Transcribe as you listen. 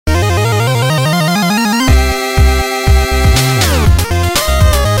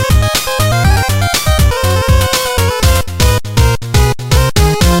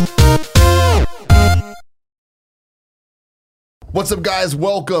What's up, guys?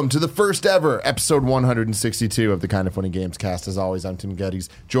 Welcome to the first ever episode 162 of the Kind of Funny Gamescast. As always, I'm Tim Geddes,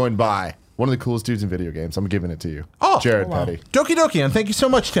 joined by one of the coolest dudes in video games. I'm giving it to you. Jared Petty. Doki Doki, and thank you so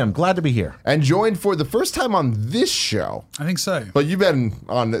much, Tim. Glad to be here. And joined for the first time on this show. I think so. But you've been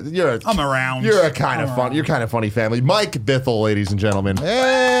on. I'm around. You're a kind of fun. You're kind of funny family. Mike Bithell, ladies and gentlemen.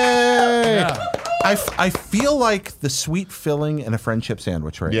 Hey! Yeah. I feel like the sweet filling in a friendship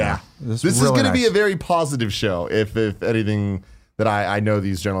sandwich right now. This is really going to nice. be a very positive show, if anything that I know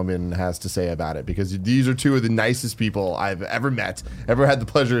these gentlemen has to say about it, because these are two of the nicest people I've ever met, ever had the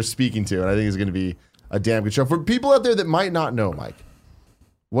pleasure of speaking to, and I think it's going to be a damn good show. For people out there that might not know, Mike,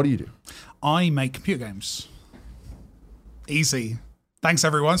 what do you do? I make computer games. Easy. Thanks,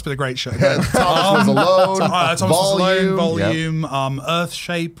 everyone. It's been a great show. Thomas was alone. Thomas was alone. Volume.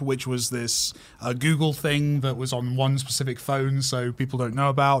 Earthshape, which was this Google thing that was on one specific phone, so people don't know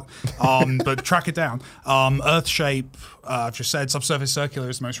about. But track it down. Earthshape, I've just said, Subsurface Circular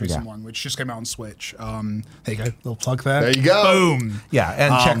is the most recent one, which just came out on Switch. There you go. Little plug there. There you go. Boom. Yeah,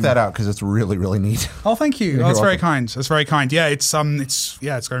 and check that out because it's really, really neat. Oh, thank you. You're That's very welcome. kind. That's very kind. Yeah, it's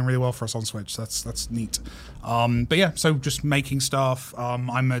going really well for us on Switch. That's neat. But yeah, so just making stuff.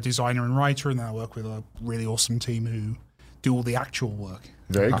 I'm a designer and writer, and then I work with a really awesome team who do all the actual work.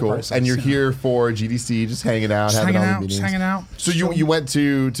 Very cool. Process, and you're here for GDC, just hanging out, having all the meetings. Just hanging out. So you went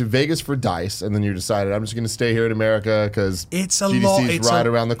to Vegas for DICE, and then you decided, I'm just going to stay here in America because GDC's right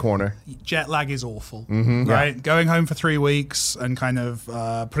around the corner. Jet lag is awful, right? Yeah. Going home for 3 weeks and kind of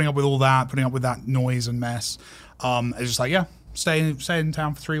putting up with all that, putting up with that noise and mess. It's just like, stay in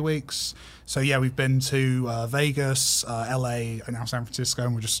town for 3 weeks. So yeah, we've been to Vegas, LA, and now San Francisco,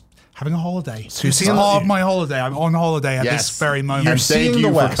 and we're just having a holiday. So this is part of my holiday. I'm on holiday at this very moment. And thank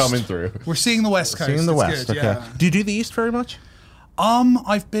you for coming through. We're seeing the West Coast. Seeing the It's West. good, Okay. yeah. Do you do the East very much?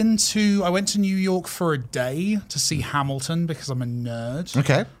 I went to New York for a day to see Hamilton because I'm a nerd.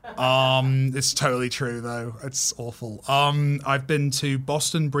 Okay. It's totally true though. It's awful. I've been to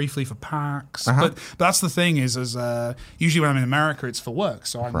Boston briefly for PAX, but that's the thing is usually when I'm in America, it's for work.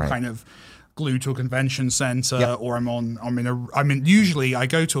 So I'm kind of glued to a convention center, or usually I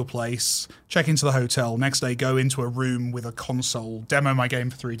go to a place, check into the hotel, next day go into a room with a console, demo my game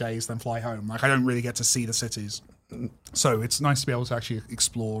for 3 days, then fly home. Like I don't really get to see the cities. So it's nice to be able to actually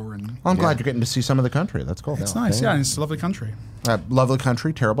explore. And Well, I'm glad you're getting to see some of the country. That's cool. it's nice, and it's a lovely country. Lovely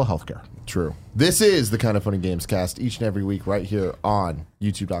country, terrible healthcare. True. This is the Kind of Funny Gamescast each and every week right here on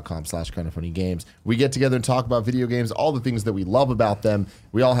youtube.com/kindoffunnygames. We get together and talk about video games, all the things that we love about them.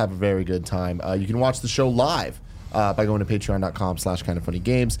 We all have a very good time. You can watch the show live by going to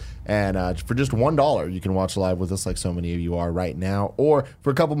patreon.com/kindoffunnygames. And for just $1, you can watch live with us like so many of you are right now. Or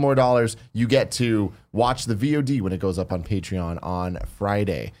for a couple more dollars, you get to watch the VOD when it goes up on Patreon on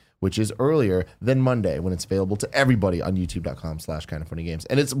Friday, which is earlier than Monday when it's available to everybody on youtube.com/kindoffunnygames.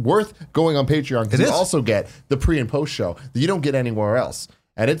 And it's worth going on Patreon because you also get the pre and post show that you don't get anywhere else.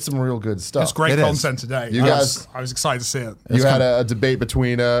 And it's some real good stuff. It's great content today. I was excited to see it. You had a debate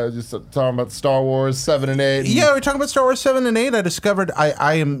between just talking about Star Wars 7 and 8. Yeah, we're talking about Star Wars 7 and 8. I discovered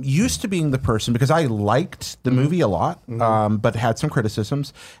I am used to being the person, because I liked the movie a lot, but had some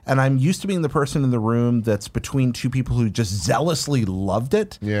criticisms. And I'm used to being the person in the room that's between two people who just zealously loved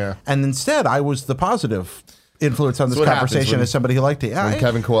it. Yeah. And instead, I was the positive influence on this conversation as somebody who liked it. When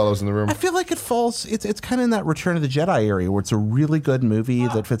Kevin Coelho's in the room. I feel like it falls, it's kind of in that Return of the Jedi area where it's a really good movie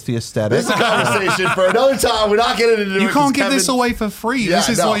that fits the aesthetic. This is a conversation for another time. We're not getting into it. You can't give this away for free. This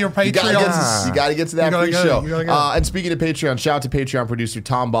is what your Patreon. You got to get to that free show. And speaking of Patreon, shout out to Patreon producer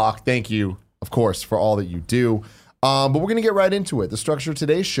Tom Bach. Thank you, of course, for all that you do. But we're going to get right into it. The structure of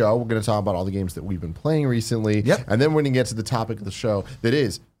today's show, we're going to talk about all the games that we've been playing recently. And then we're going to get to the topic of the show that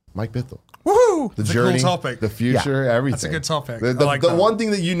is Mike Bithell. Woohoo! The journey, cool topic. the future, everything. That's a good topic. The one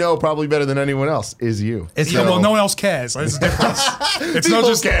thing that you know probably better than anyone else is you. Well, no one else cares. There's a difference. It's People not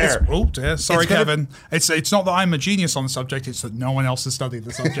just care. Oh dear, sorry, Kevin. It's not that I'm a genius on the subject. It's that no one else has studied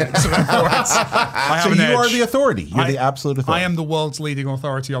the subject. So therefore I have So an you edge. are the authority. You're the absolute authority. I am the world's leading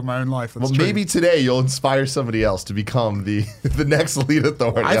authority on my own life. That's Well, true. maybe today you'll inspire somebody else to become the next lead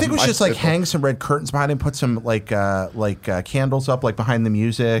authority. I think we on should just Mike like Bithell. hang some red curtains behind him, put some candles up like behind the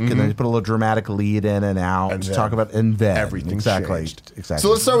music, and then put a little dramatic lead in and out. And to then talk about and then everything exactly. So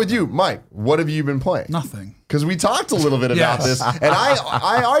let's start with you, Mike. What have you been playing? Nothing. Because we talked a little bit about Yes. this, and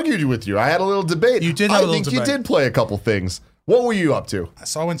I argued with you. I had a little debate. You did have a little I think debate. you did play a couple things. What were you up to?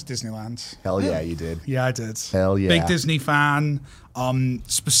 So I went to Disneyland. Hell yeah, you did. Yeah, I did. Hell yeah. Big Disney fan.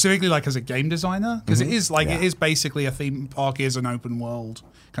 specifically like as a game designer, because it is basically a theme park is an open world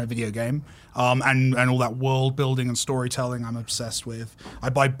kind of video game, and all that world building and storytelling I'm obsessed with. I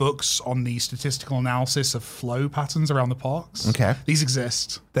buy books on the statistical analysis of flow patterns around the parks. Okay. These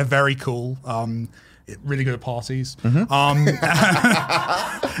exist. They're very cool. Really good at parties. And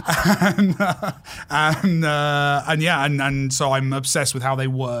so I'm obsessed with how they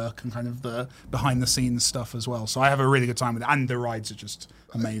work and kind of the behind the scenes stuff as well. So I have a really good time with it, and the rides are just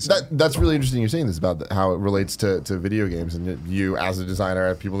amazing. That's really interesting. You're saying this about how it relates to video games, and you as a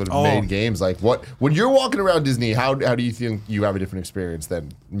designer, people that have made games. Like, when you're walking around Disney, how do you think you have a different experience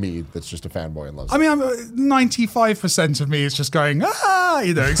than me, that's just a fanboy and loves it? I mean, 95% of me is just going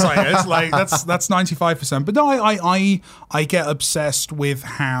excited. It's like that's 95%. But no, I get obsessed with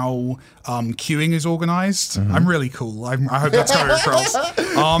how queuing is organized. I'm really cool. I hope that's how it rolls.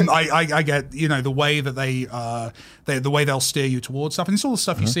 I get the way that the way they'll steer you towards stuff, and it's all the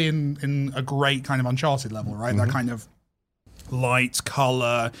stuff you see in a great kind of Uncharted level, right? That kind of light,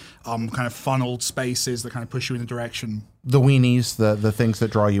 color, kind of funneled spaces that kind of push you in a direction. The weenies, the things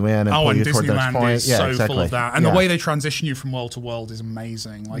that draw you in and pull you toward the next Disneyland point. is so full of that. And the way they transition you from world to world is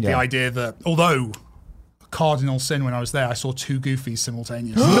amazing. Like the idea that, although cardinal sin when I was there, I saw two Goofies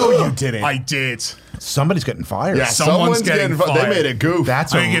simultaneously. No, you didn't. I did. Somebody's getting fired. Yeah, someone's getting fired. They made a goof.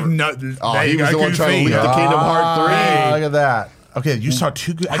 That's he was the one trying to leak the Kingdom Hearts 3. Look at that. Okay, you saw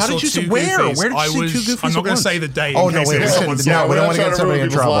two. How did you see? Where did you see two Goofies? I'm not going to say the date. Oh no, wait. We don't want to get somebody in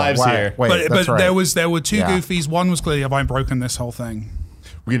trouble. Here. Wait, but there were two Goofies. One was clearly, have I broken this whole thing?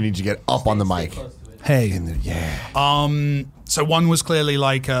 We're gonna need you to get up on the mic. Hey. Yeah. So one was clearly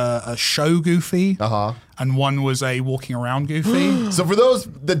like a show Goofy, and one was a walking around Goofy. So for those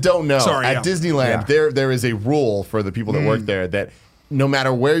that don't know, at Disneyland, there is a rule for the people that work there that no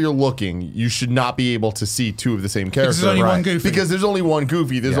matter where you're looking, you should not be able to see two of the same character. Because there's only one Goofy. Because there's only one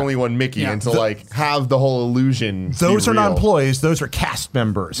Goofy, there's only one Mickey, and to have the whole illusion. Those are not employees; those are cast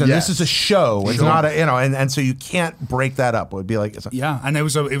members, and this is a show. It's not a and so you can't break that up. It would be like and it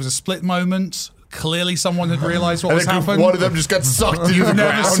was a split moment. Clearly, someone had realized what was happening. One of them just got sucked into the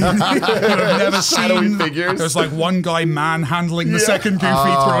ground. You've never seen figures. There's like one guy manhandling the second Goofy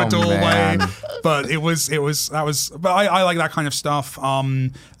through a doorway. Man. But But I like that kind of stuff.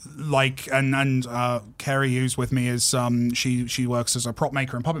 Carrie, who's with me, is she works as a prop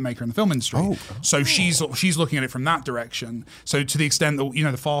maker and puppet maker in the film industry. So she's looking at it from that direction. So to the extent that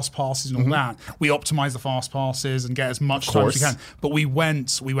the fast passes and all that, we optimize the fast passes and get as much time as we can. But we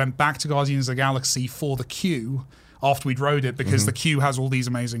went back to Guardians of the Galaxy for the queue after we'd rode it, because the queue has all these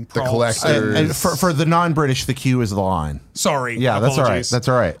amazing props. The collectors. And for the non-British, the queue is the line. Sorry. Yeah, apologies. That's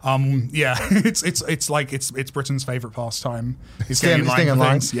all right. It's like it's Britain's favorite pastime. Staying in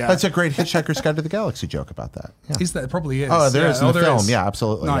line. Yeah. That's a great Hitchhiker's Guide to the Galaxy joke about that. Yeah. Is that? It probably is. Oh, there is in the film. Is. Yeah,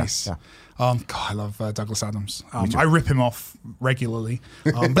 absolutely. Nice. Yeah. God, I love Douglas Adams. I rip him off regularly.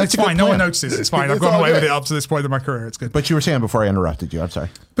 But it's fine. No one notices. It's fine. I've gone away with it up to this point in my career. It's good. But you were saying before I interrupted you. I'm sorry.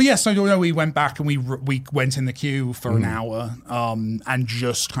 But yes, we went back and we went in the queue for an hour and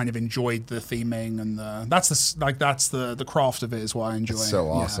just kind of enjoyed the theming and that's the craft of it is what I enjoy. It's so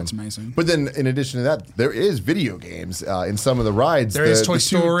awesome. Yeah, it's amazing. But then in addition to that, there is video games in some of the rides. There is Toy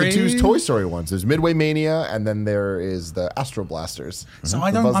Story. The two Toy Story ones. There's Midway Mania, and then there is the Astro Blasters. So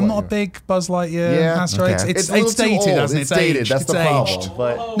I'm not a big Buzz Lightyear Astro. Okay. It's dated, hasn't it? It's dated. That's the problem. Aged.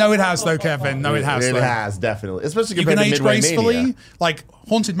 But no, it has though, Kevin. No, it has. It has definitely, especially you compared can to age Midway gracefully. Mania. Like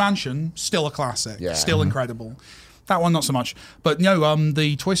Haunted Mansion, still a classic. Yeah. Still incredible. That one not so much, but no.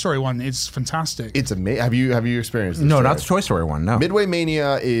 The Toy Story one is fantastic. It's amazing. Have you experienced this? No, not the Toy Story one. No. Midway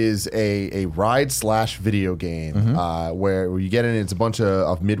Mania is a ride / video game where you get in. It's a bunch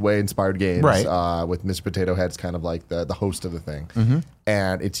of Midway inspired games, right? With Mr. Potato Head's kind of like the host of the thing,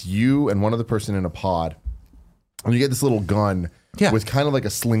 and it's you and one other person in a pod, and you get this little gun. Yeah. With kind of like a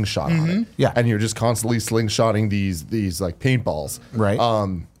slingshot on it. Yeah. And you're just constantly slingshotting these like paintballs. Right.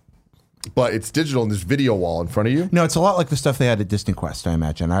 But it's digital and there's video wall in front of you. No, it's a lot like the stuff they had at Disney Quest, I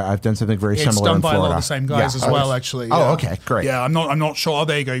imagine. I've done something very similar in Florida. It's done by a lot of the same guys as well, actually. Yeah. Oh, okay, great. Yeah, I'm not sure. Oh,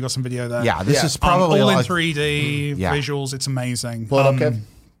 there you go. You got some video there. Yeah, this is probably all in 3D visuals. It's amazing. Pull it up, Kev.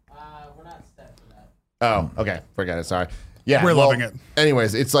 We're not set for that. Oh, okay. Forget it. Sorry. Yeah, we're loving it.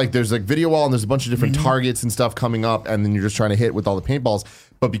 Anyways, it's like there's like video wall and there's a bunch of different targets and stuff coming up, and then you're just trying to hit with all the paintballs.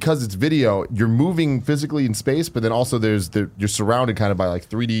 But because it's video, you're moving physically in space, but then also you're surrounded kind of by like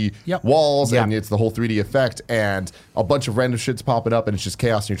 3D walls, and it's the whole 3D effect, and a bunch of random shit's popping up, and it's just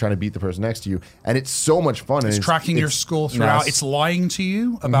chaos, and you're trying to beat the person next to you, and it's so much fun. It's tracking your score throughout. Nice. It's lying to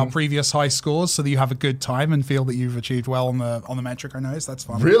you about previous high scores, so that you have a good time and feel that you've achieved well on the metric. I know that's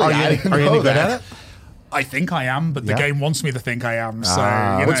fun. Really? Are you any good at it? I think I am, but the game wants me to think I am. So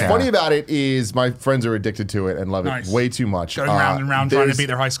what's funny about it is my friends are addicted to it and love it way too much. Going round and round trying to beat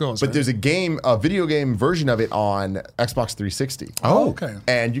their high scores. But there's a video game version of it on Xbox 360. Oh, okay.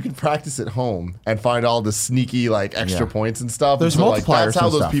 And you can practice at home and find all the sneaky like extra points and stuff. There's so, multipliers. That's how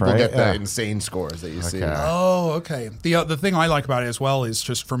those stuff, people right? get the insane scores that you see. Oh, okay. The thing I like about it as well is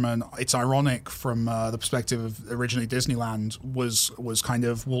just it's ironic from the perspective of originally Disneyland was kind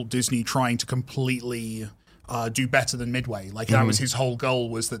of Walt Disney trying to completely do better than Midway. Like that was his whole goal,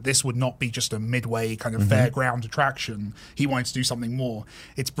 was that this would not be just a Midway kind of fairground attraction. He wanted to do something more.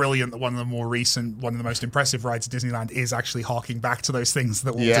 It's brilliant that one of the most impressive rides at Disneyland is actually harking back to those things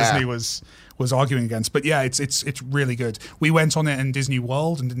that Walt Disney was arguing against. But yeah, it's really good. We went on it in Disney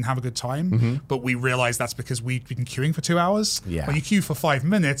World and didn't have a good time, but we realized that's because we'd been queuing for 2 hours. Yeah. When you queue for 5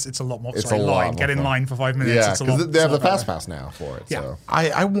 minutes, it's a lot more. It's a lot Get in line for 5 minutes. Yeah, it's a because lot, they have the better. Fast Pass now for it. Yeah. So.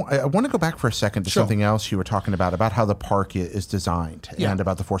 I want to go back for a second to something else you were talking about how the park is designed and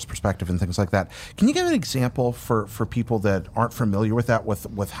about the forced perspective and things like that. Can you give an example for people that aren't familiar with that,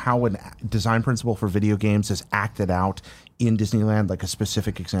 with how a design principle for video games is acted out in Disneyland, like a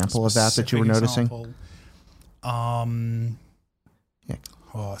specific example of that you were noticing?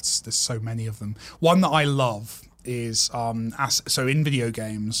 There's so many of them. One that I love is so in video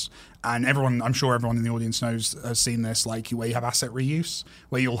games, and I'm sure everyone in the audience has seen this, like where you have asset reuse,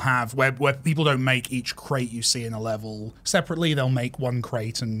 where you'll have where people don't make each crate you see in a level separately. They'll make one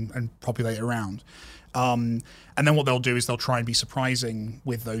crate and populate it around, and then what they'll do is they'll try and be surprising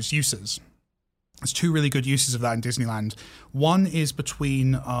with those uses. There's two really good uses of that in Disneyland. One is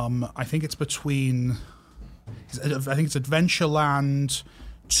between I think it's Adventureland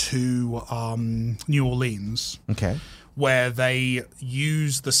to New Orleans. Okay. Where they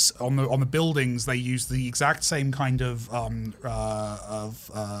use this on the buildings, they use the exact same kind of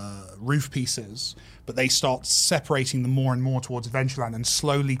roof pieces, but they start separating them more and more towards Adventureland and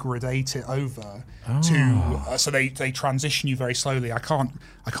slowly gradate it over to. So they transition you very slowly. I can't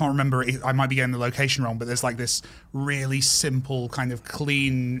remember. I might be getting the location wrong, but there's like this really simple kind of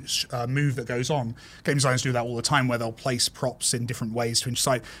clean move that goes on. Game designers do that all the time, where they'll place props in different ways to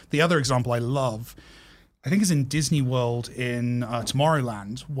incite. The other example I love, I think, is in Disney World in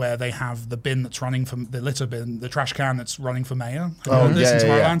Tomorrowland, where they have the bin that's running for the litter bin, the trash can that's running for mayor.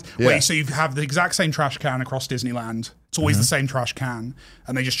 Tomorrowland. Yeah. So you have the exact same trash can across Disneyland. It's always the same trash can,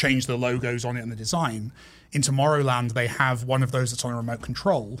 and they just change the logos on it and the design. In Tomorrowland, they have one of those that's on a remote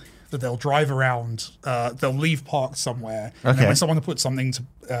control that they'll drive around. They'll leave parked somewhere, and then when someone puts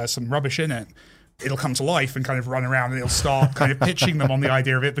some rubbish in it, it'll come to life and kind of run around, and it'll start kind of pitching them on the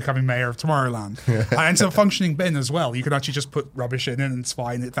idea of it becoming mayor of Tomorrowland. And it's a functioning bin as well. You can actually just put rubbish in it and it's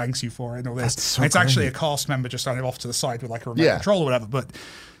fine. It thanks you for it and all this. So it's actually a cast member just kind of off to the side with like a remote control or whatever. But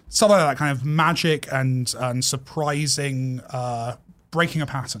stuff like that kind of magic and surprising breaking a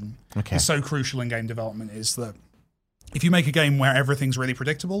pattern is so crucial in game development, is that if you make a game where everything's really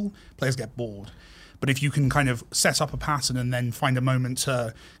predictable, players get bored. But if you can kind of set up a pattern and then find a moment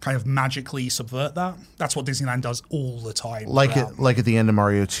to kind of magically subvert that, that's what Disneyland does all the time. Like at the end of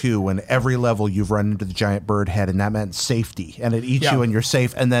Mario 2, when every level you've run into the giant bird head, and that meant safety, and it eats you and you're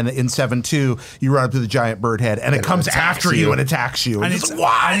safe. And then in 7-2, you run up to the giant bird head, and it comes after you and attacks you. And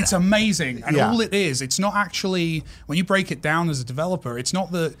it's amazing. And all it is, it's not actually, when you break it down as a developer, it's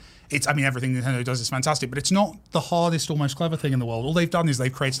not the... everything Nintendo does is fantastic, but it's not the hardest or most clever thing in the world. All they've done is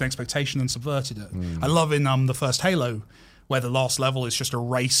they've created an expectation and subverted it. I love in the first Halo, where the last level is just a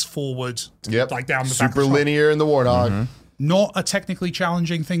race forward, like down the super linear in the Warthog. Not a technically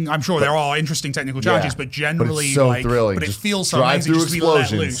challenging thing. I'm sure there are interesting technical challenges, but generally, it's so thrilling. But it Just feels so drive amazing through just to be let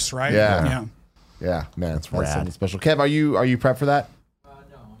explosions. loose, right? Yeah, man, it's something special. Kev, are you prepped for that? No,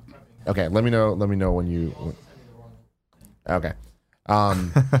 I'm prepping. Okay, let me know when you. Also send me the wrong thing. Okay.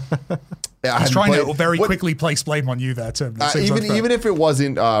 He's trying to very quickly place blame on you there, Tim. Even if it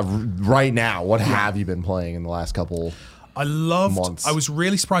wasn't right now, what have you been playing in the last couple? Months? I was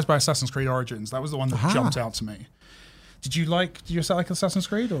really surprised by Assassin's Creed Origins. That was the one that jumped out to me. Did you like Assassin's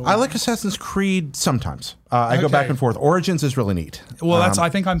Creed? Or? I like Assassin's Creed sometimes. I go back and forth. Origins is really neat. Well, I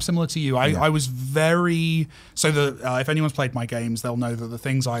think I'm similar to you. I was very... So if anyone's played my games, they'll know that the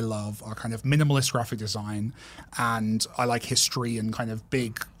things I love are kind of minimalist graphic design, and I like history and kind of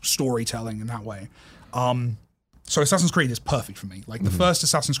big storytelling in that way. So Assassin's Creed is perfect for me. Like the first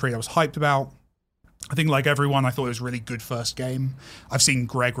Assassin's Creed I was hyped about. I think, like everyone, I thought it was a really good first game. I've seen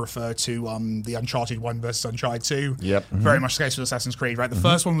Greg refer to the Uncharted 1 versus Uncharted 2. Yep. Very much the case with Assassin's Creed, right? The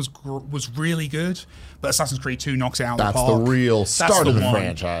first one was really good, but Assassin's Creed 2 knocks it out of the park. That's the real start of the one.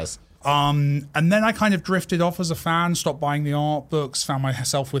 franchise. And then I kind of drifted off as a fan, stopped buying the art books, found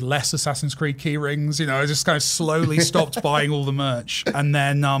myself with less Assassin's Creed key rings. You know, I just kind of slowly stopped buying all the merch. And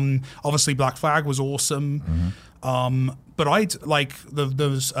then obviously Black Flag was awesome. But I'd like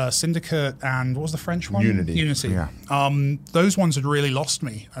those Syndicate and what was the French one? Unity. Yeah. Those ones had really lost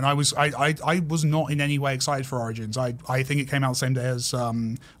me, and I was not in any way excited for Origins. I think it came out the same day as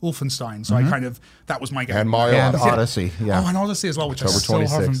Wolfenstein, so I kind of that was my game. And Mario And Odyssey. Odyssey. Yeah. Oh, and Odyssey as well, which October I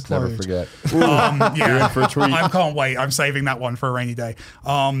still haven't 26th, never played. forget. Yeah, You're in for a treat. I can't wait. I'm saving that one for a rainy day.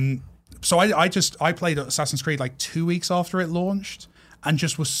 So I played Assassin's Creed like 2 weeks after it launched, and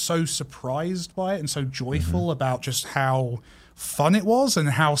just was so surprised by it and so joyful about just how fun it was and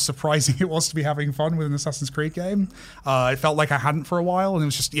how surprising it was to be having fun with an Assassin's Creed game. It felt like I hadn't for a while, and it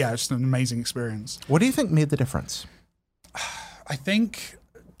was just an amazing experience. What do you think made the difference? I think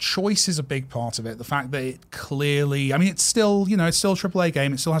choice is a big part of it. The fact that it clearly, I mean, it's still a AAA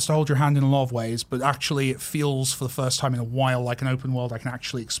game. It still has to hold your hand in a lot of ways, but actually it feels for the first time in a while like an open world I can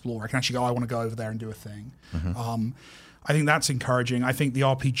actually explore. I can actually go, I want to go over there and do a thing. I think that's encouraging. I think the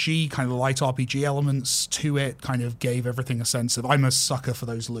RPG, kind of the light RPG elements to it, kind of gave everything a sense of, I'm a sucker for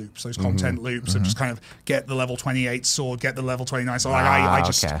those loops, those content loops, and just kind of get the level 28 sword, get the level 29 sword. I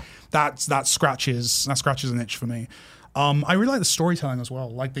just, okay. that scratches an itch for me. I really like the storytelling as well,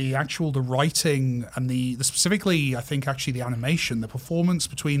 like the writing and the specifically, I think actually the animation, the performance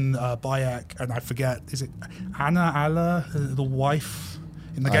between Bayek and I forget, is it Alla, the wife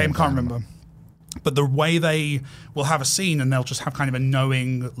in the game? Can't remember. But the way they will have a scene and they'll just have kind of a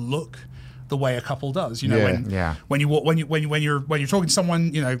knowing look, the way a couple does, you know, when you're talking to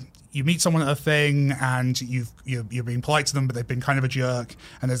someone, you know, you meet someone at a thing and you're being polite to them, but they've been kind of a jerk,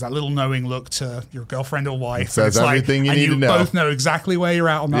 and there's that little knowing look to your girlfriend or wife. It says everything you need to know. Both know exactly where you're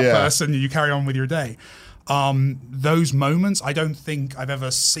at on that person, and you carry on with your day. Those moments, I don't think I've ever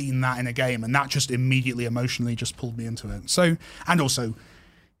seen that in a game, and that just immediately emotionally just pulled me into it. So, and also,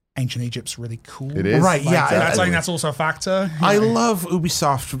 Ancient Egypt's really cool. It is. Right, yeah. I think that's also a factor. I love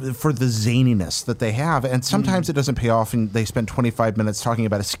Ubisoft for the zaniness that they have, and sometimes it doesn't pay off, and they spend 25 minutes talking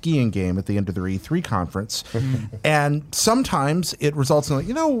about a skiing game at the end of their E3 conference, and sometimes it results in, like,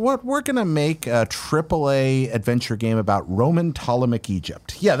 you know what, we're going to make a AAA adventure game about Roman Ptolemaic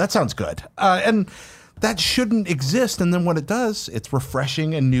Egypt. Yeah, that sounds good. And that shouldn't exist, and then when it does, it's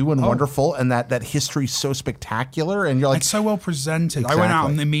refreshing and new and wonderful, and that history's so spectacular, and you're like, it's so well presented. Exactly. I went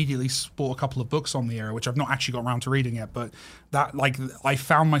out and immediately bought a couple of books on the era, which I've not actually got around to reading yet, but that, like, I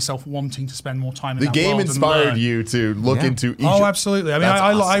found myself wanting to spend more time in that The game world inspired and learn. you to look into Egypt. Oh, absolutely. I mean, That's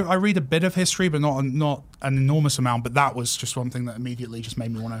awesome. I read a bit of history, but not an enormous amount, but that was just one thing that immediately just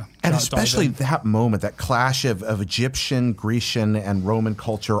made me want to and especially that moment, that clash of Egyptian, Grecian, and Roman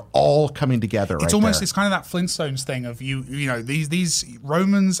culture all coming together. It's almost, it's kind of that Flintstones thing of you know, these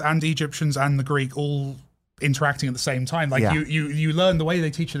Romans and Egyptians and the Greek all interacting at the same time. Like you learn the way they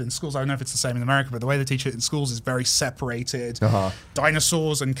teach it in schools. I don't know if it's the same in America, but the way they teach it in schools is very separated.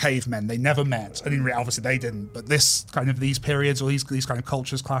 Dinosaurs and cavemen, they never met. I mean, obviously they didn't, but this kind of, these periods or these kind of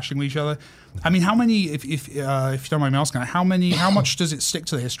cultures clashing with each other. I mean, how many, if you don't mind me asking, how much does it stick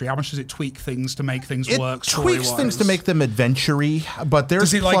to the history? How much does it tweak things to make things work? It tweaks things to make them adventure-y, but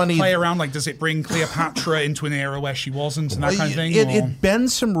there's does it plenty. Like play around? Like, does it bring Cleopatra into an era where she wasn't and that kind of thing? It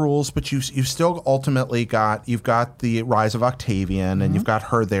bends some rules, but you've still ultimately you've got the rise of Octavian, and you've got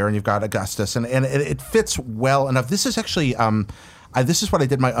her there, and you've got Augustus, and it fits well enough. This is actually. This is what I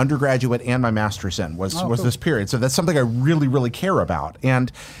did my undergraduate and my master's in was cool. this period. So that's something I really, really care about.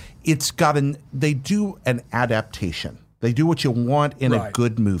 And it's got they do an adaptation. They do what you want in a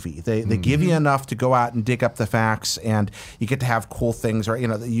good movie. They give you enough to go out and dig up the facts, and you get to have cool things. Or, you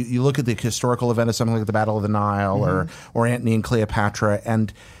know, you look at the historical event of something like the Battle of the Nile or Antony and Cleopatra,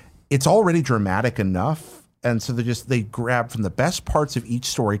 and it's already dramatic enough. And so they grab from the best parts of each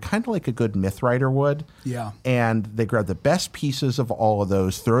story, kind of like a good myth writer would. Yeah. And they grab the best pieces of all of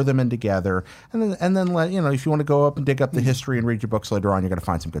those, throw them in together, and then let, you know, if you want to go up and dig up the history and read your books later on, you're going to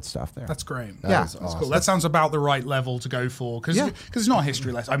find some good stuff there. That's great. That's That's cool. That sounds about the right level to go for, because it's not a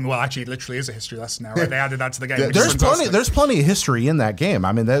history lesson. I mean, well, actually, it literally is a history lesson now, right? They added that to the game. There's plenty of history in that game.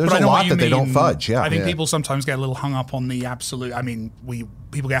 I mean, there's a lot that they don't fudge. Yeah. I think people sometimes get a little hung up on the absolute. I mean,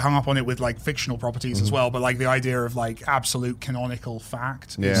 people get hung up on it with like fictional properties as well, but like the idea of like absolute canonical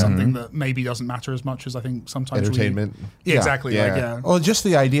fact is something that maybe doesn't matter as much as I think sometimes entertainment. Exactly. Well, just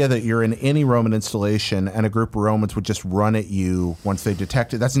the idea that you're in any Roman installation and a group of Romans would just run at you once they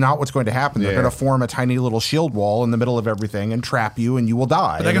detect it. That's not what's going to happen. They're going to form a tiny little shield wall in the middle of everything and trap you, and you will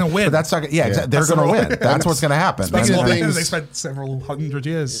die. But they're going to win. But that's not. Yeah, exactly. They're going to win. That's what's going to happen. Speaking of things, they spent several hundred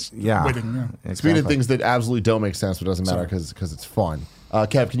years winning. Speaking of things that absolutely don't make sense, but doesn't matter because it's fun.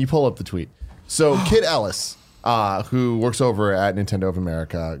 Kev, can you pull up the tweet? So Kid Ellis, who works over at Nintendo of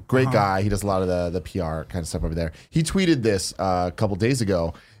America, great guy. He does a lot of the PR kind of stuff over there. He tweeted this a couple days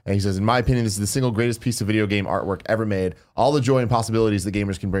ago, and he says, in my opinion, this is the single greatest piece of video game artwork ever made. All the joy and possibilities that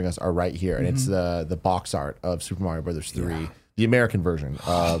gamers can bring us are right here. And it's the box art of Super Mario Brothers 3, the American version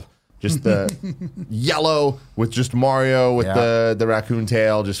of just the yellow with just Mario with the raccoon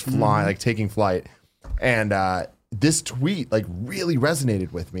tail just flying, like taking flight. And this tweet like really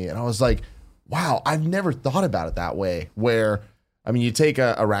resonated with me. And I was like, wow, I've never thought about it that way. Where, I mean, you take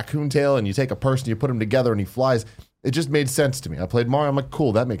a raccoon tail and you take a person, you put them together and he flies. It just made sense to me. I played Mario. I'm like,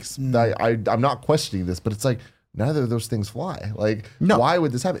 cool, that makes, I'm not questioning this, but it's like, neither of those things fly. Like, why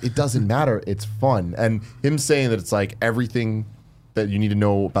would this happen? It doesn't matter. It's fun. And him saying that it's like everything that you need to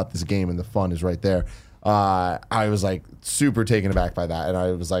know about this game and the fun is right there. I was like super taken aback by that, and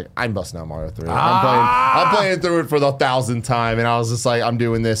I was like, I'm busting out Mario 3. I'm playing through it for the 1,000th time, and I was just like, I'm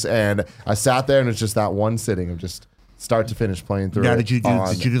doing this, and I sat there, and it's just that one sitting of just start to finish playing through. Now, it. did you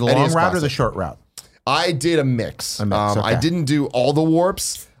do the long route or the short route? I did a mix. Okay. I didn't do all the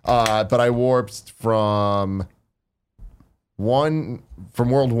warps, but I warped from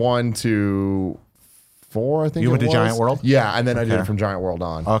World 1 to 4, I think. You went to Giant World? Yeah, and then I did it from Giant World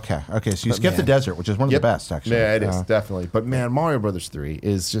on. Okay, so you skipped the desert, which is one of the best, actually. Yeah, it is, definitely. But man, Mario Brothers 3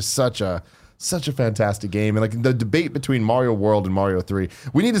 is just such a fantastic game. And like the debate between Mario World and Mario 3,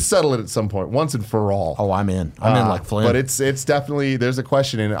 we need to settle it at some point, once and for all. Oh, I'm in like Flynn. But it's definitely, there's a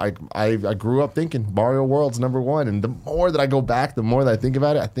question, and I grew up thinking Mario World's number one, and the more that I go back, the more that I think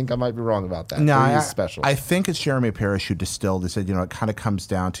about it, I think I might be wrong about that. No, It is special. I think it's Jeremy Parish who distilled. He said, it kind of comes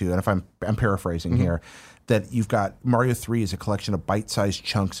down to, and if I'm paraphrasing here, that you've got Mario 3 is a collection of bite-sized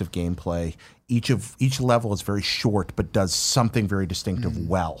chunks of gameplay. Each level is very short, but does something very distinctive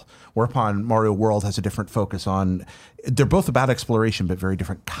well. Whereupon Mario World has a different focus on. They're both about exploration, but very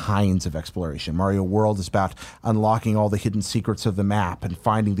different kinds of exploration. Mario World is about unlocking all the hidden secrets of the map and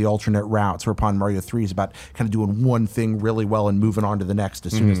finding the alternate routes. Whereupon Mario 3 is about kind of doing one thing really well and moving on to the next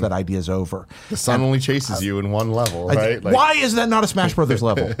as soon as that idea is over. The sun only chases you in one level, right? Why is that not a Smash Brothers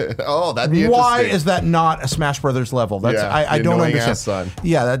level? Oh, that'd be interesting. Why is that not a Smash Brothers level? That's I don't understand. Sun.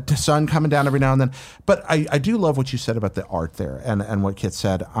 Yeah, that sun coming down every now and then. But I do love what you said about the art there and what Kit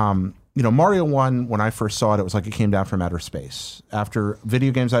said. Mario 1, when I first saw it was like it came down from outer space. After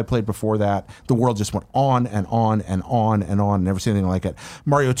video games I'd played before that, the world just went on and on and on and on, never seen anything like it.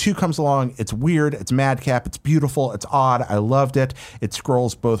 Mario 2 comes along, it's weird, it's madcap, it's beautiful, it's odd, I loved it. It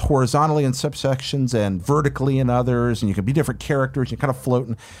scrolls both horizontally in subsections and vertically in others, and you can be different characters, you're kind of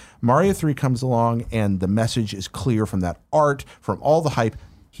floating. Mario 3 comes along, and the message is clear from that art, from all the hype.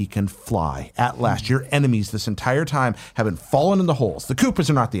 He can fly. At last, your enemies this entire time have been fallen in the holes. The Koopas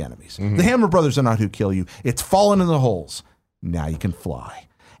are not the enemies. The Hammer Brothers are not who kill you. It's fallen in the holes. Now you can fly.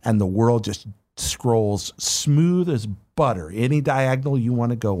 And the world just scrolls smooth as butter, any diagonal you want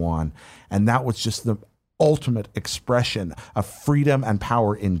to go on. And that was just the ultimate expression of freedom and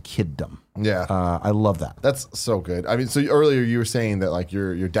power in kiddom. Yeah. I love that. That's so good. I mean, so earlier you were saying that like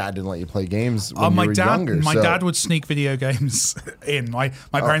your dad didn't let you play games when you were younger. My dad would sneak video games in. My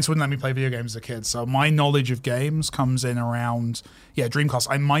parents wouldn't let me play video games as a kid. So my knowledge of games comes in around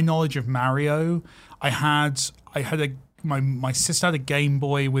Dreamcast. My knowledge of Mario, my sister had a Game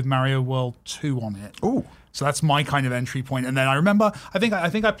Boy with Mario World 2 on it. Ooh. So that's my kind of entry point. And then I remember, I think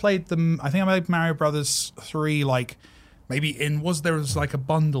I played Mario Brothers 3 like maybe there was like a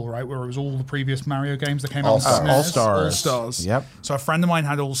bundle, right, where it was all the previous Mario games that came out. All Stars. All Stars. Yep. So a friend of mine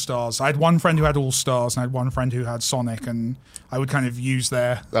had All Stars. I had one friend who had All Stars, and I had one friend who had Sonic, and I would kind of use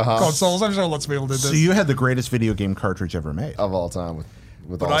their consoles. I'm sure lots of people did this. So you had the greatest video game cartridge ever made. of all time with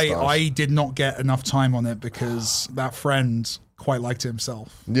All But Stars. I did not get enough time on it because that friend quite liked it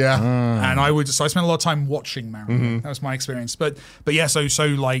himself. Yeah. And I spent a lot of time watching Mario. That was my experience. But yeah, so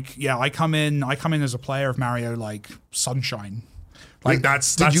I come in as a player of Mario like Sunshine. Like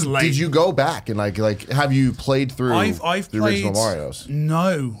Did you go back and like have you played through I've the played, original Marios?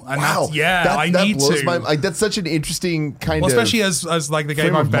 No. And Wow. I need blows to. like that's such an interesting kind of Especially as like the game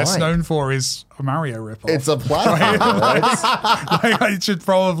frame I'm of best mind. known for is a Mario ripoff. It's a platform, right? Like, I should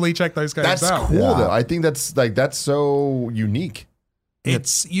probably check those games That's out. cool Yeah. though. I think that's so unique.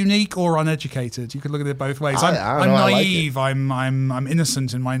 It's unique or uneducated. You could look at it both ways. I I'm don't know, I like naive. I'm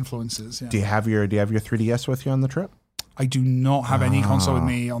innocent in my influences. Yeah. Do you have your 3DS with you on the trip? I do not have any console with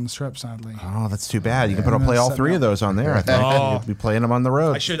me on the trip, sadly. Oh, that's too bad. You can play all three of those on there. I think you'd be playing them on the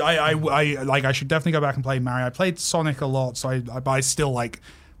road. I should definitely go back and play Mario. I played Sonic a lot, so I still like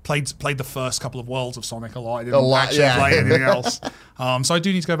played the first couple of worlds of Sonic a lot. I didn't actually play anything else. So I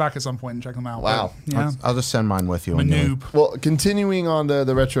do need to go back at some point and check them out. Wow. But, yeah. I'll just send mine with you. I'm a noob. Well, continuing on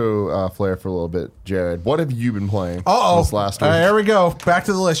the retro flair for a little bit, Jared, what have you been playing this last week? There we go. Back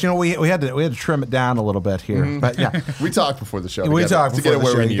to the list. You know, we had to trim it down a little bit here. But yeah. We talked before the show. We talked before the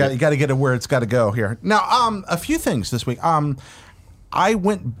show. You got got to get it where it's got to go here. Now, a few things this week. I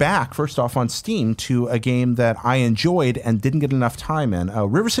went back, first off, on Steam to a game that I enjoyed and didn't get enough time in,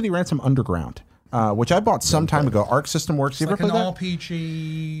 River City Ransom Underground, which I bought some time ago. Arc System Works. You ever played that?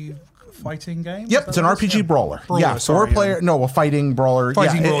 RPG fighting game? Yep, it's an RPG brawler. Yeah, four-player, fighting brawler.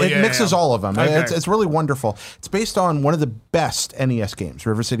 It mixes all of them. Okay. It's really wonderful. It's based on one of the best NES games,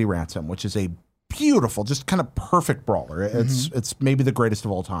 River City Ransom, which is a beautiful, just kind of perfect brawler. It's maybe the greatest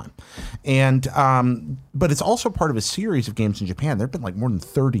of all time. And but it's also part of a series of games in Japan. There have been like more than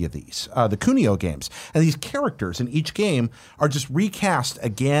 30 of these, the Kunio games. And these characters in each game are just recast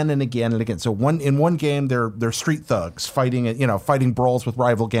again and again and again. So in one game they're street thugs fighting brawls with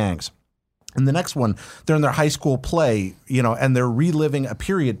rival gangs. And the next one, they're in their high school play, and they're reliving a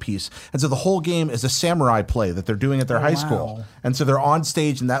period piece. And so the whole game is a samurai play that they're doing at their high school. And so they're on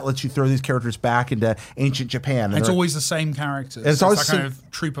stage, and that lets you throw these characters back into ancient Japan. And it's always the same characters. It's always that kind of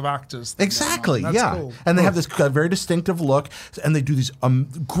troupe of actors. Exactly, yeah. Cool. And they have this very distinctive look, and they do these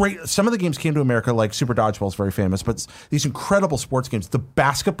great. Some of the games came to America, like Super Dodgeball is very famous, but these incredible sports games. The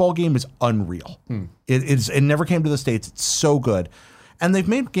basketball game is unreal. It never came to the States. It's so good. And they've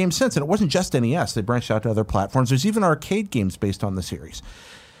made games since, and it wasn't just NES. They branched out to other platforms. There's even arcade games based on the series,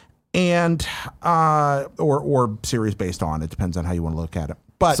 and or series based on. It depends on how you want to look at it.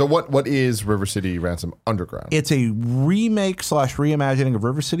 But so what is River City Ransom Underground? It's a remake / reimagining of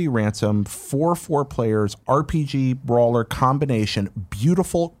River City Ransom for 4 players, RPG brawler combination.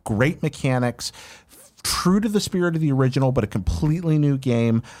 Beautiful, great mechanics. True to the spirit of the original, but a completely new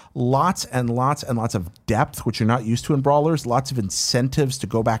game. Lots and lots and lots of depth, which you're not used to in brawlers. Lots of incentives to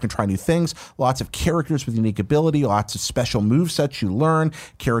go back and try new things. Lots of characters with unique ability. Lots of special movesets you learn.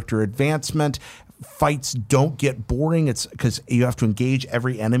 Character advancement. Fights don't get boring. It's because you have to engage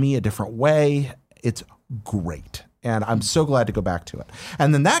every enemy a different way. It's great. And I'm so glad to go back to it.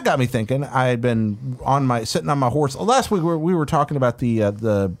 And then that got me thinking. I had been sitting on my horse. Last week we were talking about the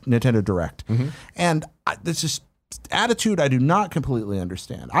Nintendo Direct, and this is attitude I do not completely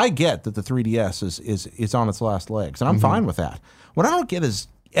understand. I get that the 3DS is on its last legs, and I'm fine with that. What I don't get is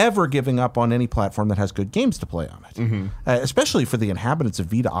ever giving up on any platform that has good games to play on it, especially for the inhabitants of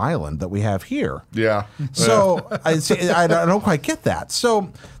Vita Island that we have here. Yeah. So I don't quite get that. So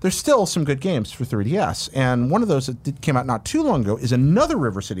there's still some good games for 3DS, and one of those that came out not too long ago is another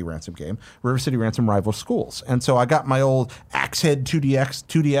River City Ransom game, River City Ransom Rival Schools. And so I got my old Axe-Head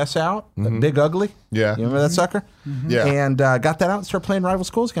 2DS out, the Big Ugly. Yeah. You remember that sucker? Yeah. And got that out and started playing Rival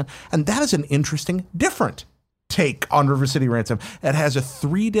Schools again. And that is an interesting, different take on River City Ransom. It has a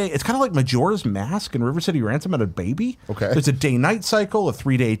 3-day, it's kind of like Majora's Mask and River City Ransom and a baby. Okay. There's a day-night cycle, a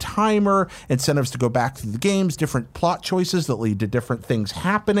 3-day timer, incentives to go back through the games, different plot choices that lead to different things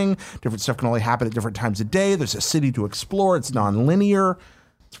happening. Different stuff can only happen at different times of day. There's a city to explore. It's non-linear.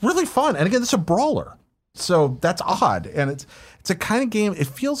 It's really fun. And again, it's a brawler. So that's odd. And it's a kind of game, it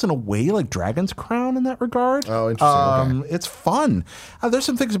feels in a way like Dragon's Crown in that regard. Oh, interesting. Okay. It's fun. There's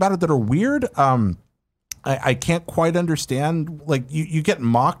some things about it that are weird. I can't quite understand. Like you get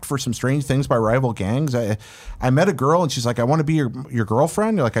mocked for some strange things by rival gangs. I met a girl and she's like, I want to be your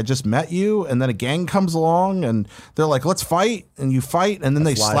girlfriend. You're like, I just met you. And then a gang comes along and they're like, let's fight. And you fight. And then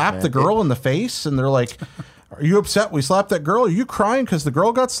they slap the girl in the face. And they're like, are you upset we slapped that girl? Are you crying because the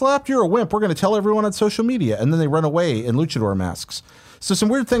girl got slapped? You're a wimp. We're going to tell everyone on social media. And then they run away in luchador masks. So some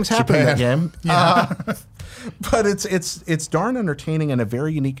weird things happen in that game. Yeah. But it's darn entertaining and a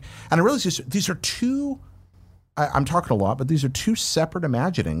very unique. And I realize these are two. I'm talking a lot, but these are two separate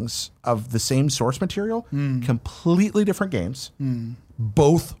imaginings of the same source material, completely different games,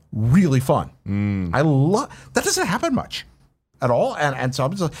 both really fun. I love that. Doesn't happen much at all, and so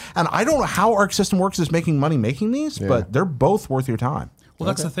and I don't know how Arc System Works is making money making these, but they're both worth your time. Well,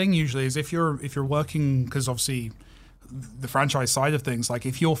 that's the thing. Usually, is if you're working, because obviously the franchise side of things, like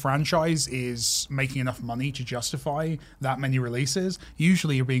if your franchise is making enough money to justify that many releases,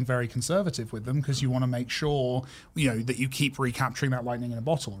 usually you're being very conservative with them because you want to make sure that you keep recapturing that lightning in a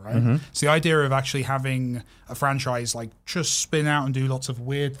bottle, right? So the idea of actually having a franchise like just spin out and do lots of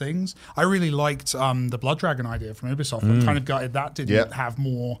weird things, I really liked the Blood Dragon idea from Ubisoft. I'm kind of gutted that didn't have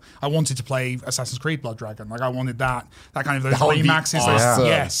more. I wanted to play Assassin's Creed Blood Dragon, like I wanted that kind of those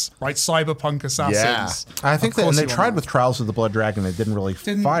remaxes, right? Cyberpunk Assassins. I think that, and they tried with with Trials of the Blood Dragon, it didn't really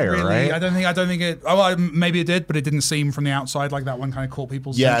Didn't fire, really, right? I don't think it. Oh, maybe it did, but it didn't seem from the outside like that one kind of caught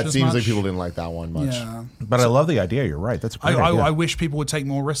people's attention it as seems much. like people didn't like that one much. Yeah. But I love the idea. You're right. That's a great idea. I wish people would take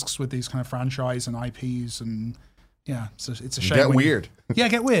more risks with these kind of franchise and IPs, and yeah, it's a shame. Get weird. Yeah,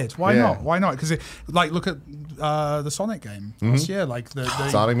 get weird. Why Yeah. not? Why not? Because look at the Sonic game last year, like the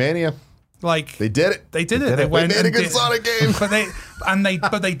Sonic Mania. like They did it. They did it. They They went made a and good did- Sonic game.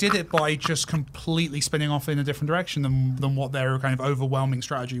 but they did it by just completely spinning off in a different direction than what their kind of overwhelming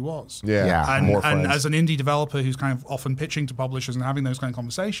strategy was. Yeah. And, More and friends. as an indie developer who's kind of often pitching to publishers and having those kind of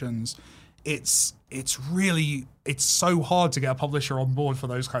conversations, it's so hard to get a publisher on board for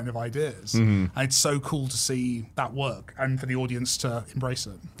those kind of ideas. Mm-hmm. And it's so cool to see that work and for the audience to embrace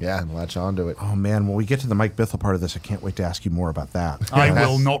it. Yeah, and latch onto it. Oh man, when we get to the Mike Bithell part of this, I can't wait to ask you more about that. I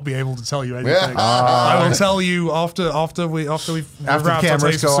will not be able to tell you anything. Yeah. I will tell you after we've After the wrapped, I'll tell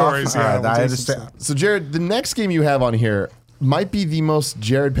cameras you some go stories. off. Yeah, All right, we'll I do some understand. stuff. So, Jared, the next game you have on here might be the most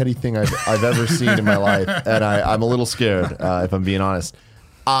Jared Petty thing I've ever seen in my life, and I'm a little scared, if I'm being honest.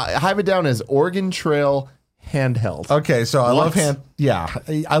 I have it down as Oregon Trail handheld. Okay, so I love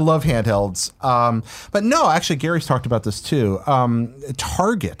I love handhelds. But no, actually, Gary's talked about this too.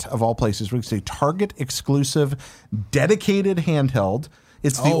 Target, of all places, we can say Target exclusive, dedicated handheld.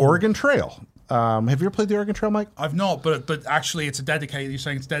 It's the Oregon Trail. Have you ever played the Oregon Trail, Mike? I've not, but actually, it's a dedicated. You're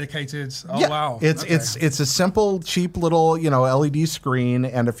saying it's dedicated. Oh Yeah. wow! It's Okay. it's a simple, cheap little LED screen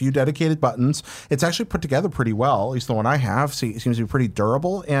and a few dedicated buttons. It's actually put together pretty well. At least the one I have seems to be pretty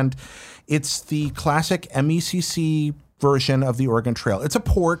durable, and it's the classic MECC version of the Oregon Trail. It's a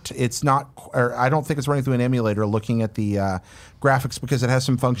port. It's not. Or I don't think it's running through an emulator. Looking at the graphics, because it has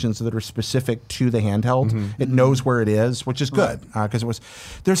some functions that are specific to the handheld. It knows where it is, which is good because it was.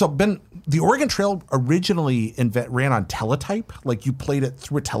 The Oregon Trail originally ran on teletype. Like you played it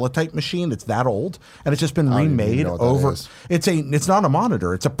through a teletype machine. It's that old, and it's just been don't even remade know what that over. is. It's not a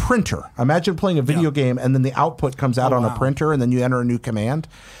monitor. It's a printer. Imagine playing a video game and then the output comes out on a wow. printer, and then you enter a new command.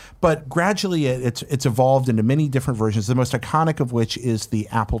 But gradually, it's evolved into many different versions. The most iconic of which is the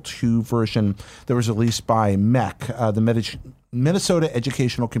Apple II version that was released by MEC, the Minnesota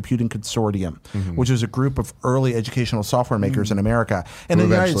Educational Computing Consortium, which was a group of early educational software makers in America and Who in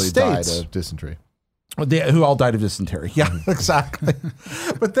the United eventually States. died of dysentery. Who all died of dysentery. Yeah, exactly.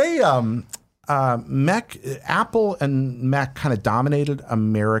 But they, Apple and MEC kind of dominated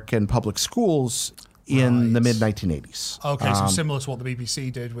American public schools in the mid 1980s. Okay, so similar to what the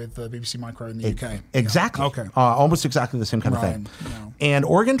BBC did with the BBC Micro in the UK. Exactly. Yeah. Okay. Almost exactly the same kind of Right. thing. Yeah. And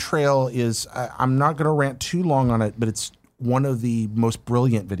Oregon Trail is, I'm not going to rant too long on it, but it's one of the most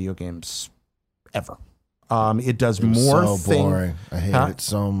brilliant video games ever. It does more so things. boring. I hate Huh? it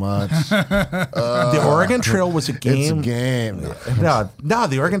so much. The Oregon Trail was a game. It's a game. No,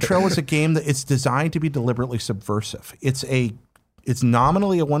 the Oregon Trail was a game that it's designed to be deliberately subversive. It's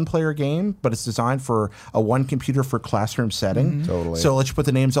nominally a one-player game, but it's designed for a one computer for classroom setting. Totally. So let's put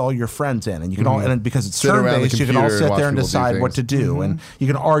the names of all your friends in, and you can all, and because it's Sit around the turn-based, you can all computer and sit watch there and people do decide what things. to do, and you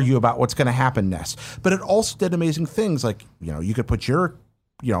can argue about what's going to happen next. But it also did amazing things, like you could put your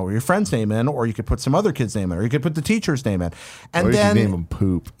friend's name in, or you could put some other kid's name in, or you could put the teacher's name in, and Or you then can name them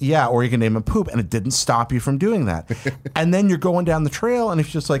Poop. yeah, or you can name him Poop, and it didn't stop you from doing that. And then you're going down the trail, and it's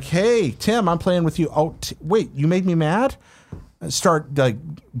just like, hey, Tim, I'm playing with you. Oh, wait, you made me mad? Start like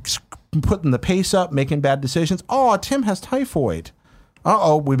putting the pace up, making bad decisions. Oh, Tim has typhoid.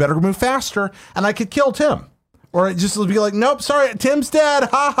 Uh-oh, we better move faster. And I could kill Tim. Or it just would be like, nope, sorry, Tim's dead.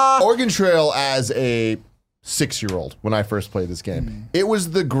 Ha ha. Oregon Trail as a 6-year-old when I first played this game. It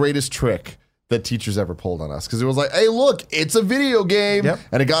was the greatest trick that teachers ever pulled on us, because it was like, hey, look, it's a video game. Yep.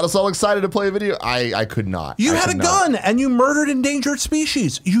 And it got us all excited to play a video. I could not. You I had a could not. gun and you murdered endangered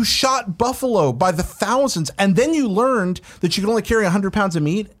species. You shot buffalo by the thousands. And then you learned that you could only carry 100 pounds of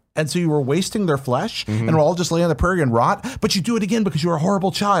meat. And so you were wasting their flesh and were all just lay on the prairie and rot. But you do it again because you were a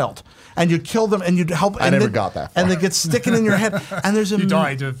horrible child. And you'd kill them and you'd help. I never got that far. And they get sticking in your head. And there's You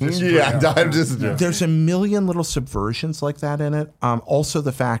died of this. Yeah, I died of dysentery. There's a million little subversions like that in it. Also,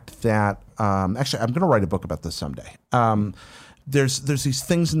 the fact that actually, I'm going to write a book about this someday. There's these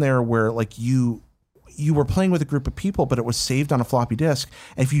things in there where like you were playing with a group of people, but it was saved on a floppy disk.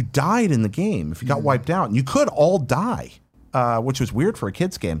 And if you died in the game, if you got wiped out, and you could all die, which was weird for a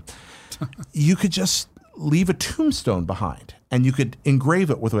kid's game, you could just leave a tombstone behind. And you could engrave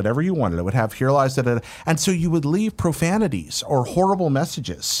it with whatever you wanted. It would have here lies, da, da, da. And so you would leave profanities or horrible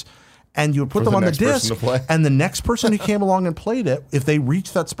messages. and you would put For them the on the next person disc, to play. and the next person who came along and played it, if they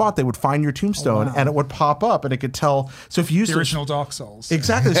reached that spot, they would find your tombstone, and it would pop up, and it could tell. So if you used The original Dark Souls.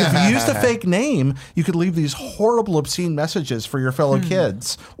 exactly, so if you used a fake name, you could leave these horrible, obscene messages for your fellow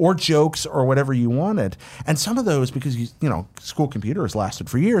kids, or jokes, or whatever you wanted. And some of those, because school computers lasted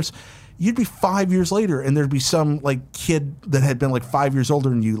for years. You'd be 5 years later, and there'd be some like kid that had been like 5 years older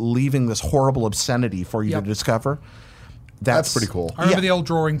than you, leaving this horrible obscenity for you to discover. That's pretty cool. I remember the old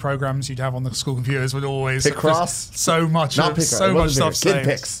drawing programs you'd have on the school computers would always Pickcross? so much Not Pickcross. so It much wasn't stuff Kid saved.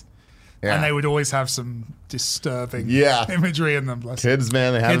 Picks. Yeah. And they would always have some disturbing imagery in them. Bless Kids,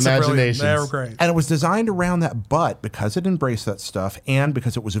 man, they have Kids are brilliant. imaginations. They're great. And it was designed around that, but because it embraced that stuff, and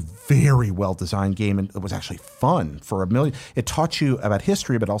because it was a very well designed game, and it was actually fun for a million. It taught you about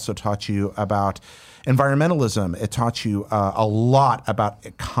history, but also taught you about environmentalism. It taught you a lot about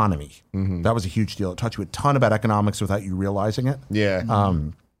economy. That was a huge deal. It taught you a ton about economics without you realizing it. Yeah.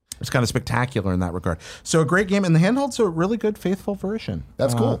 It's kind of spectacular in that regard. So a great game, and the handheld's a really good, faithful version.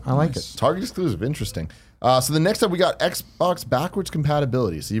 That's cool. I like it. Target exclusive. Interesting. So the next up, we got Xbox backwards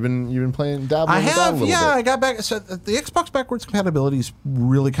compatibility. So you've been playing dabbling I with that a have, little yeah. bit. I got back. So the Xbox backwards compatibility is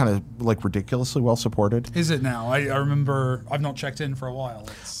really kind of like ridiculously well supported. Is it now? I remember I've not checked in for a while.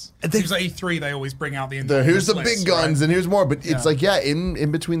 It seems like E3 they always bring out the Here's the list, big guns right? and here's more. But it's like,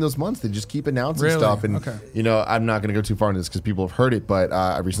 in between those months, they just keep announcing Really? stuff. And, Okay. I'm not going to go too far into this because people have heard it, but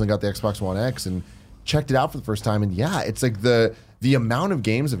I recently got the Xbox One X and checked it out for the first time. And it's like the amount of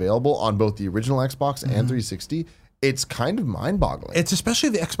games available on both the original Xbox and 360. It's kind of mind-boggling. It's especially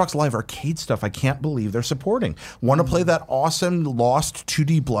the Xbox Live Arcade stuff I can't believe they're supporting. Want to play that awesome lost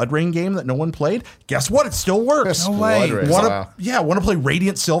 2D Blood Rain game that no one played? Guess what? It still works. No way. Blood Rain, Want wow. to play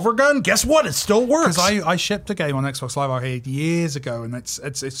Radiant Silvergun? Guess what? It still works. Because I shipped a game on Xbox Live Arcade years ago, and it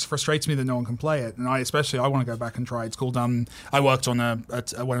frustrates me that no one can play it. And I want to go back and try. It's called I worked on when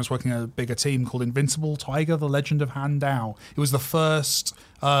I was working in a bigger team called Invincible Tiger: The Legend of Han Dao. It was the first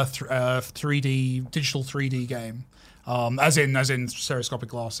 3D digital 3D game, as in stereoscopic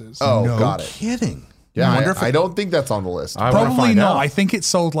glasses. Oh, no got it. kidding. Yeah, I don't think that's on the list. I wanna Probably find not. out. I think it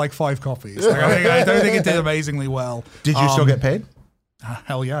sold like 5 copies. I don't think it did amazingly well. Did you still get paid?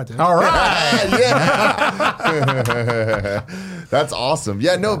 Hell yeah, I did. All right. That's awesome.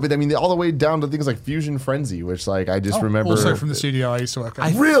 Yeah, no, but I mean, all the way down to things like Fusion Frenzy, which I just remember. Also from the studio I used to work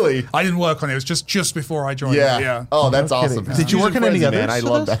at. Really? I didn't work on it. It was just before I joined. Yeah. Yeah. Oh, that's awesome. kidding. Did you work on any Frenzy, others man, I of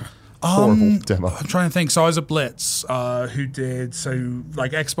love those? that. Horrible demo. I'm trying to think. So I was a Blitz who did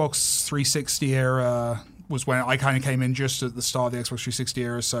like Xbox 360 era was when I kind of came in just at the start of the Xbox 360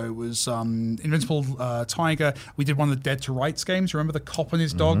 era. So it was Invincible Tiger. We did one of the Dead to Rights games. Remember the cop and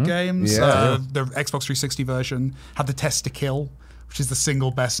his dog games? Yeah. The Xbox 360 version had the Test to Kill, which is the single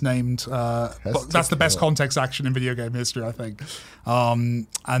best named. That's the best context action in video game history, I think. And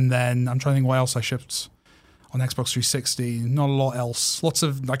then I'm trying to think what else I shipped on Xbox 360. Not a lot else. Lots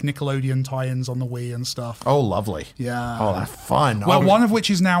of like Nickelodeon tie-ins on the Wii and stuff. Oh, lovely. Yeah. Oh, that's fun. Well, one of which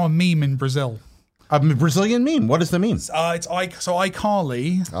is now a meme in Brazil. A Brazilian meme. What is the meme? It's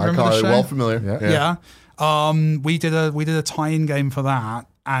iCarly. I Remember call the it show? well familiar. Yeah. We did a tie-in game for that,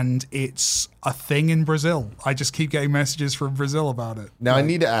 and it's a thing in Brazil. I just keep getting messages from Brazil about it. Now I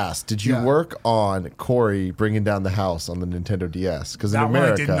need to ask: did you Yeah. work on Corey bringing down the house on the Nintendo DS? Because in That one I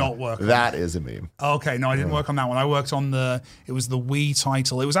America, did not work on. that is a meme. Okay, no, I didn't work on that one. I worked on it was the Wii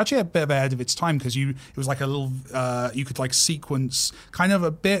title. It was actually a bit ahead of its time because it was like a little, you could like sequence, kind of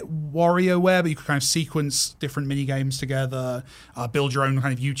a bit WarioWare, but you could kind of sequence different mini games together, build your own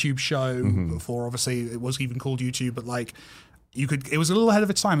kind of YouTube show. Before obviously it was even called YouTube, but like it was a little ahead of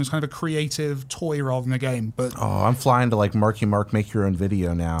its time. It was kind of a creative toy rather than a game. But Oh, I'm flying to like Marky Mark make your own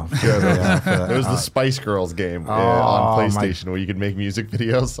video now. It was the Spice Girls game on PlayStation where you could make music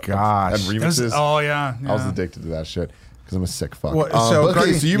videos Gosh. and remixes. yeah. I was addicted to that shit because I'm a sick fuck. Well, so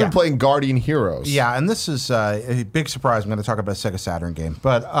Guardian- so you've been playing Guardian Heroes. Yeah, and this is a big surprise. I'm going to talk about a Sega Saturn game,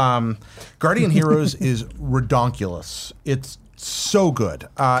 but Guardian Heroes is redonkulous. It's so good.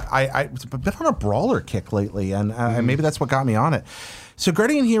 I've been on a brawler kick lately, and maybe that's what got me on it. So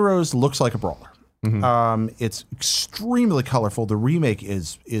Guardian Heroes looks like a brawler. It's extremely colorful. The remake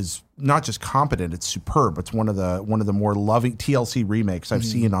is not just competent; it's superb. It's one of the more loving TLC remakes I've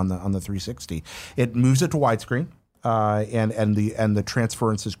seen on the 360. It moves it to widescreen. And the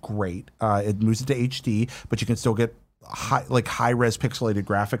transference is great. It moves it to HD, but you can still get high res pixelated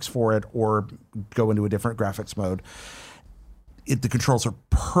graphics for it, or go into a different graphics mode. The controls are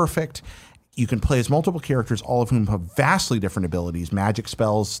perfect. You can play as multiple characters, all of whom have vastly different abilities, magic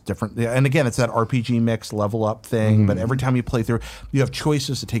spells, different. And again, it's that RPG mix level up thing. But every time you play through, you have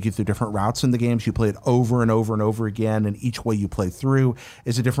choices to take you through different routes in the games. You play it over and over and over again, and each way you play through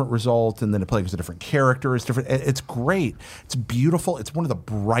is a different result. And then it plays with a different character. It's different. It's great. It's beautiful. It's one of the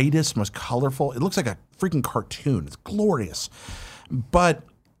brightest, most colorful. It looks like a freaking cartoon. It's glorious. But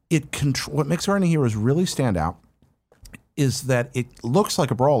what makes Guardian Heroes really stand out is that it looks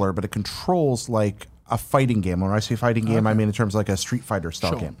like a brawler, but it controls like a fighting game. When I say fighting game, I mean in terms of like a Street Fighter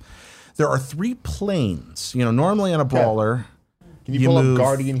style game. There are 3 planes. Normally in a brawler, can you pull up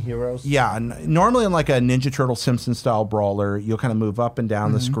Guardian Heroes? Yeah, normally in like a Ninja Turtle Simpson style brawler, you'll kind of move up and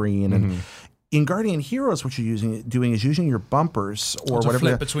down the screen. And in Guardian Heroes, what you're doing is using your bumpers or to whatever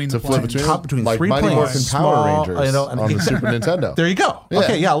flip between the flip planes. between like 3 Mighty planes. Morphin Power Rangers on the Super Nintendo. There you go. Yeah.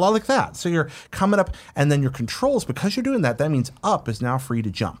 Okay, yeah, a lot like that. So you're coming up, and then your controls, because you're doing that, that means up is now free to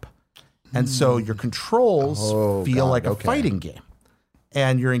jump. And so your controls feel like a fighting game.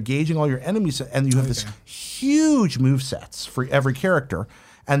 And you're engaging all your enemies, and you have this huge move sets for every character.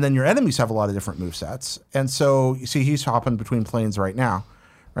 And then your enemies have a lot of different move sets. And so you see he's hopping between planes right now.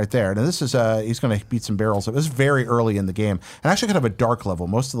 Right there. And this is, he's going to beat some barrels. It was very early in the game. And actually kind of a dark level.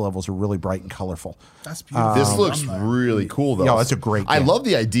 Most of the levels are really bright and colorful. That's beautiful. This looks really cool, though. Yeah, it's a great game. I love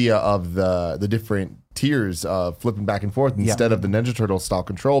the idea of the different tiers flipping back and forth instead of the Ninja Turtle style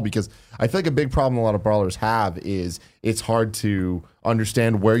control, because I feel like a big problem a lot of brawlers have is it's hard to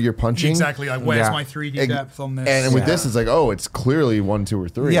understand where you're punching. Exactly. Like, where's my 3D depth on this? And with this, it's like, it's clearly 1, 2, or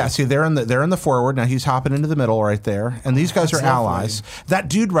 3. Yeah, see, they're in the forward. Now he's hopping into the middle right there. And these guys are allies. That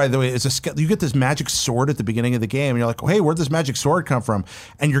dude, by the way, you get this magic sword at the beginning of the game, and you're like, hey, where'd this magic sword come from?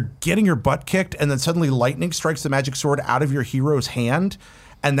 And you're getting your butt kicked, and then suddenly lightning strikes the magic sword out of your hero's hand.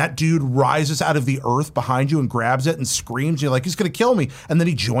 And that dude rises out of the earth behind you and grabs it and screams. You're like, he's going to kill me. And then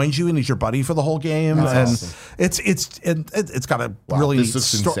he joins you and he's your buddy for the whole game. That's awesome. It's got a really this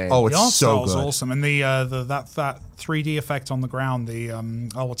looks insane. Oh, the art it's so style's good. awesome. And that 3D effect on the ground,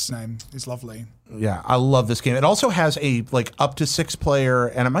 what's his name, is lovely. Yeah, I love this game. It also has a up to 6 player,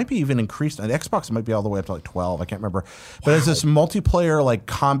 and it might be even increased on Xbox. It might be all the way up to 12. I can't remember. But it's this multiplayer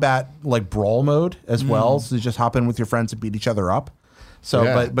combat brawl mode as well. So you just hop in with your friends and beat each other up.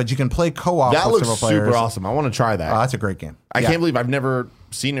 So, but you can play co-op. That with looks several players. super awesome. I want to try that. That's a great game. I can't believe I've never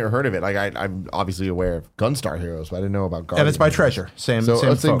seen it or heard of it. Like I'm obviously aware of Gunstar Heroes, but I didn't know about Guardian. And it's by Heroes. Treasure. Same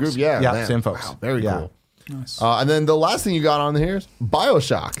folks. group. Yeah, man. Same folks. Wow, very cool. Nice. And then the last thing you got on here is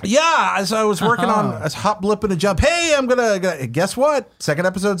BioShock. Yeah, as I was working on a hop, blip, and a jump. Hey, I'm gonna guess what? Second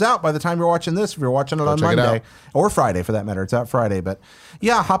episode's out by the time you're watching this. If you're watching it on Monday or Friday, for that matter, it's out Friday. But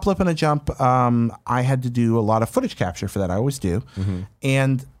yeah, hop, blip, and a jump. I had to do a lot of footage capture for that. I always do,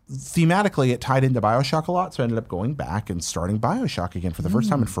 and thematically, it tied into BioShock a lot. So I ended up going back and starting BioShock again for the first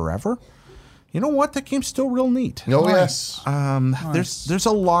time in forever. You know what? That game's still real neat. Oh, yes. There's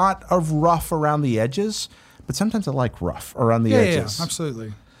a lot of rough around the edges, but sometimes I like rough around the edges. Yeah,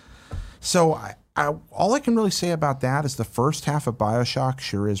 absolutely. So all I can really say about that is the first half of BioShock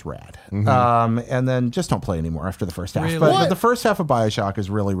sure is rad. And then just don't play anymore after the first half. Really? But the first half of BioShock is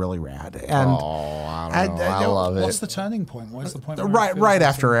really, really rad. And I don't know. I love it. What's the turning point? What's the point? right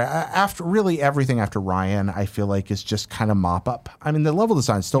after really everything after Ryan, I feel like is just kind of mop up. I mean, the level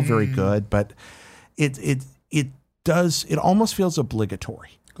design is still very good, but it almost feels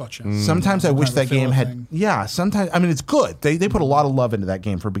obligatory. Gotcha. Sometimes I wish Kind of that game had. thing. Yeah, sometimes. I mean, it's good. They put a lot of love into that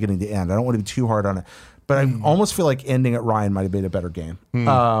game from beginning to end. I don't want to be too hard on it, but I almost feel like ending at Ryan might have been a better game.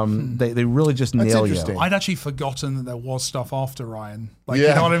 They really just nail you. I'd actually forgotten that there was stuff after Ryan. You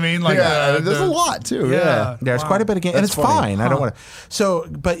Yeah. know what I mean? There's a lot too. Yeah. There's quite a bit of game, and it's That's funny. fine. I don't want to. So,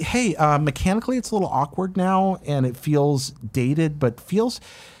 but hey, mechanically, it's a little awkward now, and it feels dated, but feels.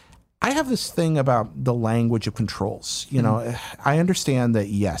 I have this thing about the language of controls. You know, I understand that,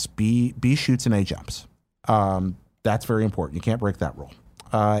 yes, B shoots and A jumps. That's very important. You can't break that rule.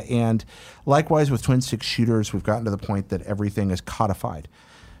 And likewise with twin stick shooters, we've gotten to the point that everything is codified.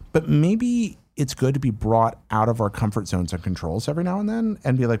 But maybe it's good to be brought out of our comfort zones on controls every now and then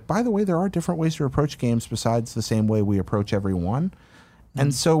and be like, by the way, there are different ways to approach games besides the same way we approach every one.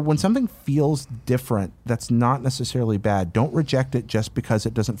 And so when something feels different, that's not necessarily bad. Don't reject it just because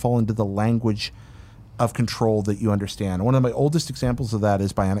it doesn't fall into the language of control that you understand. One of my oldest examples of that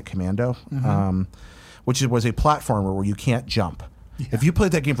is Bionic Commando, which was a platformer where you can't jump. Yeah. If you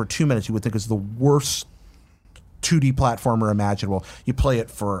played that game for 2 minutes, you would think it's the worst 2D platformer imaginable. You play it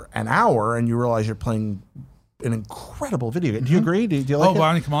for an hour and you realize you're playing an incredible video game. Do you agree? Do you like it?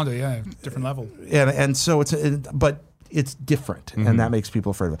 Bionic Commando, yeah, different level. And so it's different, and that makes people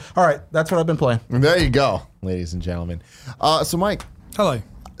afraid of it. All right, that's what I've been playing. And there you go, ladies and gentlemen. So, Mike, Hello.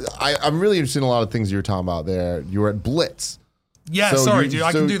 I'm really interested in a lot of things you were talking about there. You were at Blitz. Yeah, So sorry, you- dude.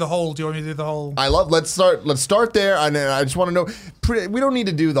 I so- can do the whole. Do you want me to do the whole? Let's start there, and then I just want to know. We don't need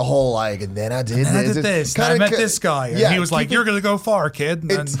to do the whole like, and then I did And I this. did this. And I met this guy, and he was like, "You're gonna go far, kid." And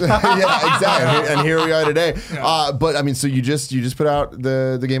then, yeah, exactly. And here we are today. But I mean, so you just put out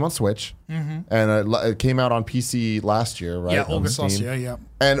the game on Switch, and it came out on PC last year, right? yeah, On August last Steam. year. Yeah,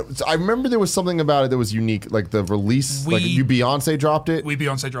 And so I remember there was something about it that was unique, like the release, like We- you Beyonce dropped it. we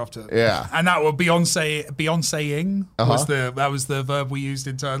Beyonce dropped it. Yeah. and that was Beyonceing was the verb we used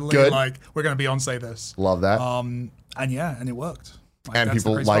internally. Good. Like we're gonna Beyonce this. Love that. And it worked. Like, and that's the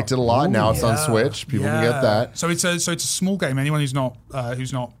people crazy liked part. it a lot. Now it's on Yeah. Switch. People can get that. So it's a small game. Anyone who's not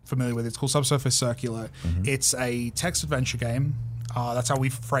familiar with it, it's called Subsurface Circular. It's a text adventure game. That's how we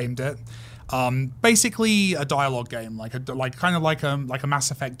framed it. Basically a dialogue game, like a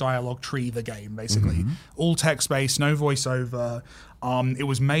Mass Effect dialogue tree. The game basically all text based, no voiceover. It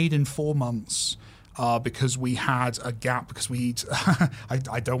was made in 4 months. Because we had a gap, because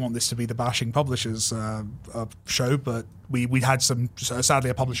I don't want this to be the bashing publishers show, but we had sadly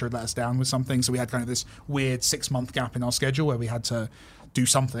a publisher had let us down with something, so we had kind of this weird 6-month gap in our schedule where we had to do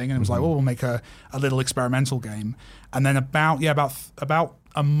something, and it was like, well, we'll make a little experimental game. And then about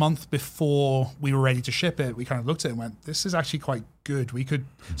a month before we were ready to ship it, we kind of looked at it and went, this is actually quite good.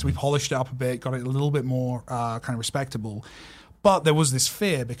 So we polished it up a bit, got it a little bit more kind of respectable. But there was this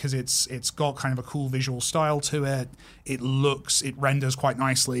fear because it's got kind of a cool visual style to it. It renders quite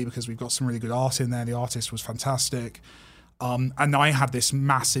nicely because we've got some really good art in there. The artist was fantastic. And I had this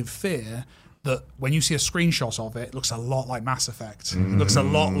massive fear that when you see a screenshot of it, it looks a lot like Mass Effect. It looks a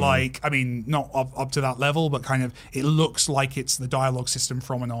lot like, I mean, not up to that level, but kind of, it looks like it's the dialogue system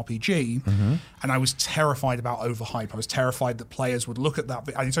from an RPG. And I was terrified about overhype. I was terrified that players would look at that.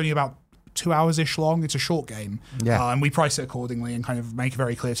 And it's only about 2 hours-ish long. It's a short game. Yeah. And we price it accordingly and kind of make it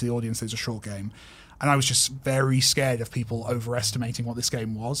very clear to the audience that it's a short game. And I was just very scared of people overestimating what this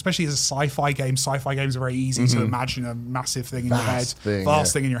game was, especially as a sci-fi game. Sci-fi games are very easy to imagine a massive thing in your head,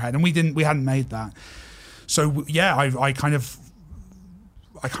 vast thing in your head. And we hadn't made that. So yeah, I kind of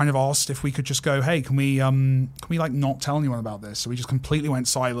asked if we could just go, hey, can we like not tell anyone about this? So we just completely went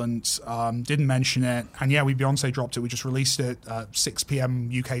silent, didn't mention it, and yeah, we Beyonce dropped it. We just released it 6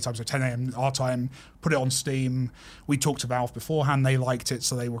 p.m. UK time, so 10 a.m. our time. Put it on Steam. We talked to Valve beforehand. They liked it,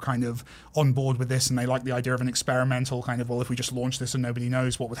 so they were kind of on board with this, and they liked the idea of an experimental kind of, well, if we just launch this and nobody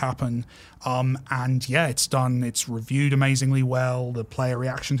knows what would happen. And yeah, it's done. It's reviewed amazingly well. The player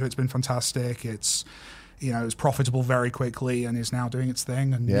reaction to it's been fantastic. It's it was profitable very quickly and is now doing its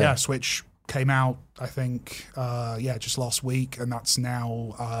thing. And yeah, Switch came out, I think, just last week, and that's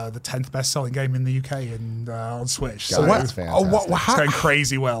now the 10th best-selling game in the UK and on Switch. So that's fantastic. It's going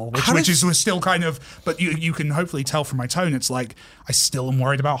crazy well, which is still kind of, but you can hopefully tell from my tone, it's like I still am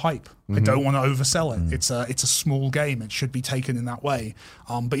worried about hype. I don't want to oversell it. It's a small game. It should be taken in that way.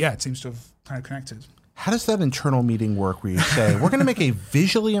 But yeah, it seems to have kind of connected. How does that internal meeting work where you say, we're going to make a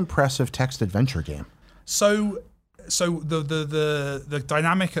visually impressive text adventure game? So the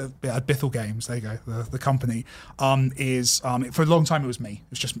dynamic at Bithell Games, there you go, the company, is for a long time it was me. It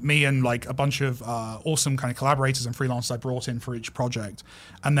was just me and like a bunch of awesome kind of collaborators and freelancers I brought in for each project.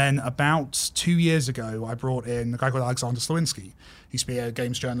 And then about 2 years ago, I brought in a guy called Alexander Slawinski. He used to be a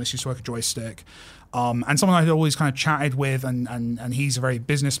games journalist, used to work at Joystick. And someone I'd always kind of chatted with, and he's a very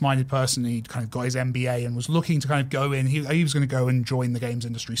business-minded person. He kind of got his MBA and was looking to kind of go in. He was going to go and join the games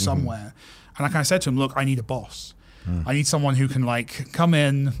industry somewhere. And I kind of said to him, look, I need a boss. I need someone who can like come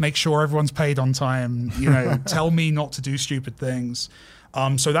in, make sure everyone's paid on time, tell me not to do stupid things.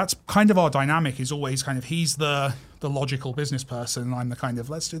 So that's kind of our dynamic, is always kind of he's the logical business person and I'm the kind of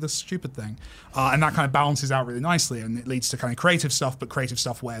let's do this stupid thing. And that kind of balances out really nicely, and it leads to kind of creative stuff, but creative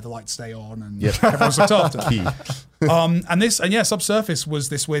stuff where the lights stay on and everyone's looked after. And Subsurface was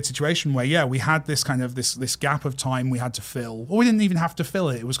this weird situation where we had this kind of this gap of time we had to fill, or we didn't even have to fill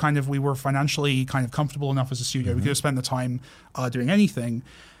it. It was kind of, we were financially kind of comfortable enough as a studio. We could have spent the time doing anything.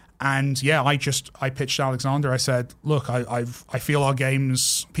 And I pitched Alexander. I said, look, I feel our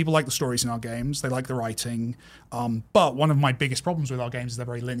games, people like the stories in our games, they like the writing. But one of my biggest problems with our games is they're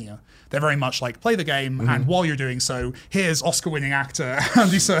very linear. They're very much like play the game, and while you're doing so, here's Oscar-winning actor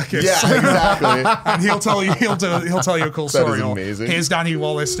Andy Serkis. Yeah, exactly. And he'll tell you a cool story. That is amazing. Here's Danny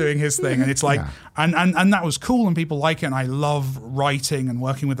Wallace doing his thing, and it's like, and that was cool, and people like it, and I love writing and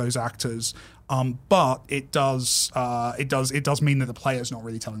working with those actors. But it does mean that the player's not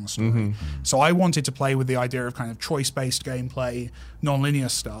really telling the story. So I wanted to play with the idea of kind of choice-based gameplay, non-linear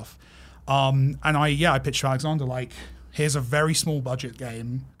stuff. And I pitched to Alexander, like, here's a very small budget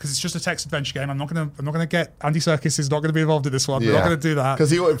game because it's just a text adventure game. I'm not gonna get Andy Serkis is not gonna be involved in this one. We're not gonna do that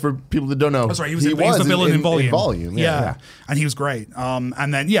because for people that don't know, that's right. He was the villain in Volume. Yeah, and he was great.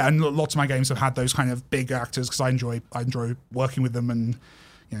 And then and lots of my games have had those kind of big actors because I enjoy working with them and.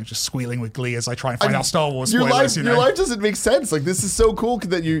 Just squealing with glee as I try and find out Star Wars spoilers. Your life doesn't make sense. Like, this is so cool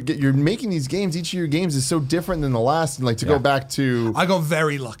that you're making these games. Each of your games is so different than the last. And to go back to, I got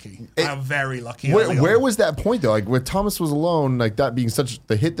very lucky. I got very lucky. Where was that point though? Like, with Thomas Was Alone, like that being such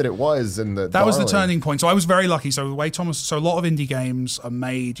the hit that it was, and that was the turning point. So I was very lucky. So the way so a lot of indie games are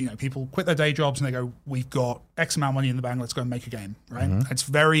made. People quit their day jobs and they go, "We've got X amount of money in the bank. Let's go and make a game." Right? It's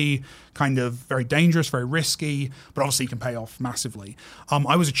very very dangerous, very risky, but obviously can pay off massively.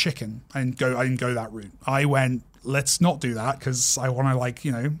 I was a chicken. I didn't go that route. I went, let's not do that because I want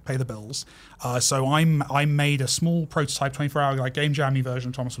to pay the bills. So I made a small prototype 24-hour game jammy version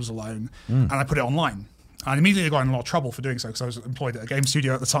of Thomas Was Alone, and I put it online. I immediately got in a lot of trouble for doing so because I was employed at a game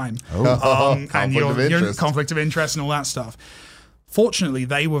studio at the time. Conflict of interest and all that stuff. Fortunately,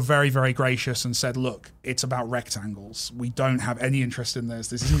 they were very, very gracious and said, look, it's about rectangles. We don't have any interest in this.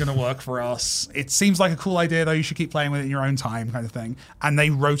 This isn't going to work for us. It seems like a cool idea, though. You should keep playing with it in your own time, kind of thing. And they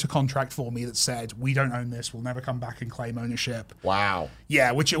wrote a contract for me that said, we don't own this. We'll never come back and claim ownership. Wow.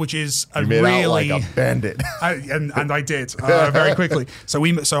 Yeah, which is a you made really... out like a bandit. and I did very quickly. So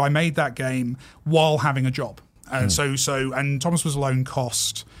I made that game while having a job. And and Thomas Was Alone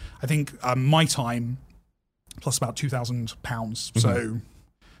cost, I think, my time... plus about £2,000. So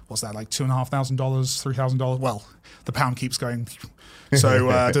what's that, like $2,500, $3,000? Well, the pound keeps going. So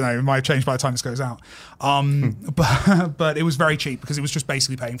I don't know, it might have changed by the time this goes out. But it was very cheap because it was just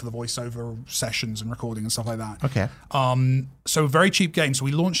basically paying for the voiceover sessions and recording and stuff like that. Okay. So a very cheap game. So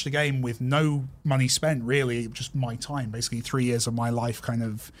we launched the game with no money spent, really, just my time, basically 3 years of my life kind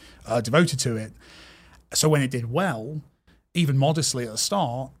of devoted to it. So when it did well, even modestly at the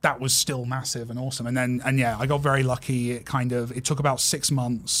start, that was still massive and awesome. And I got very lucky. It took about 6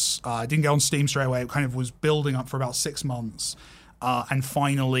 months. I didn't get on Steam straight away. It kind of was building up for about 6 months. And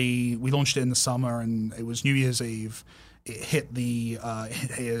finally, we launched it in the summer, and it was New Year's Eve. It hit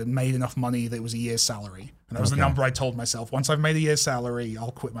it made enough money that it was a year's salary. And that was the number I told myself. Once I've made a year's salary,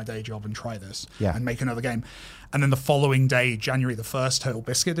 I'll quit my day job and try this and make another game. And then the following day, January the 1st, Total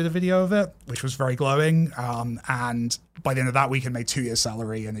Biscuit did a video of it, which was very glowing. And by the end of that week, I made 2 years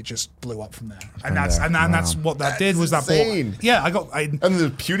salary, and it just blew up from there. And that's what that did was insane. that bought. Yeah, and the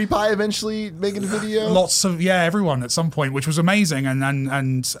PewDiePie eventually making a video. Lots of everyone at some point, which was amazing,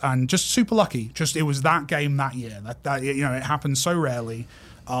 and just super lucky. Just it was that game that year. That it happened so rarely.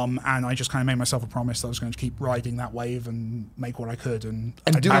 And I just kind of made myself a promise that I was going to keep riding that wave and make what I could. And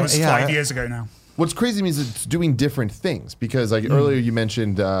that was 5 years ago now. What's crazy to me is it's doing different things because earlier you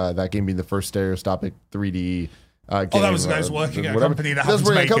mentioned that game being the first stereoscopic 3D game. That was guys working at a company that happened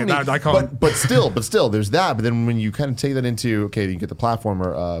to make it. I can't. But still, there's that. But then when you kind of take that into, okay, you get the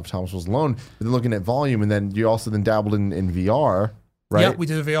platformer of Thomas Was Alone, but then looking at Volume, and then you also then dabbled in VR. Right? Yeah, we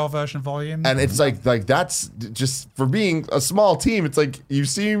did a VR version of Volume. And it's like that's just, for being a small team, it's like you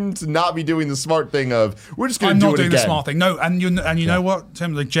seem to not be doing the smart thing of, we're just going to do it again. I'm not doing the smart thing. No, and you know what,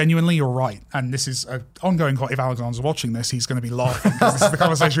 Tim, like, genuinely, you're right. And this is an ongoing, if Alexander's watching this, he's going to be laughing because this is the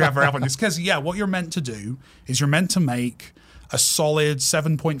conversation we have very often. It's because, what you're meant to do is you're meant to make a solid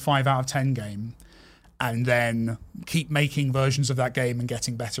 7.5 out of 10 game and then keep making versions of that game and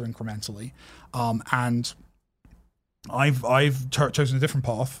getting better incrementally. And I've chosen a different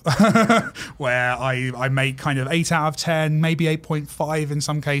path where I make kind of 8 out of 10, maybe 8.5 in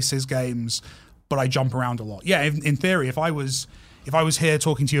some cases games, but I jump around a lot. Yeah, in theory, if I was here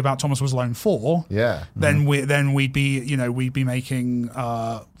talking to you about Thomas Was Alone 4, then we'd be making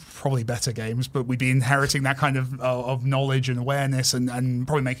probably better games, but we'd be inheriting that kind of knowledge and awareness and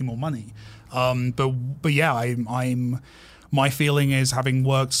probably making more money. But yeah, I'm my feeling is, having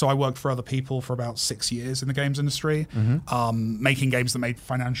worked, so I worked for other people for about 6 years in the games industry, making games that made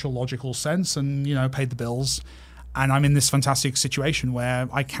financial, logical sense and, paid the bills. And I'm in this fantastic situation where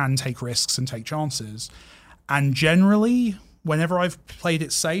I can take risks and take chances. And generally, whenever I've played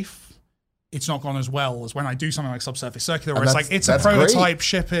it safe, it's not gone as well as when I do something like Subsurface Circular, where it's like, it's a prototype, great.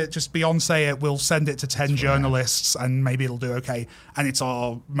 Ship it, just Beyonce it, we'll send it to 10 journalists, and maybe it'll do okay. And it's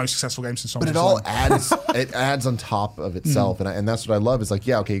our most successful game since. But it all adds, it adds on top of itself, and that's what I love. Is like,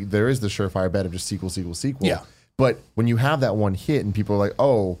 there is the surefire bet of just sequel. Yeah. But when you have that one hit, and people are like,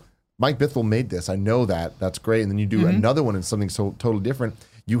 oh, Mike Bithell made this, I know that, that's great, and then you do another one and something so totally different.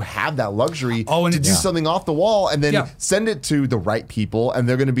 You have that luxury to do something off the wall, and then send it to the right people, and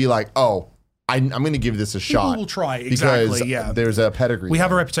they're going to be like, oh, I'm going to give this a shot. will try, exactly, because yeah. there's a pedigree. We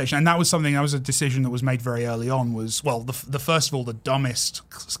have a reputation, and that was a decision that was made very early on. Was, well, the first of all, the dumbest,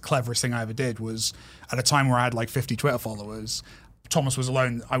 cleverest thing I ever did was at a time where I had like 50 Twitter followers. Thomas was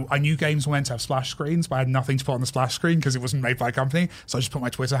alone. I knew games were meant to have splash screens, but I had nothing to put on the splash screen because it wasn't made by a company. So I just put my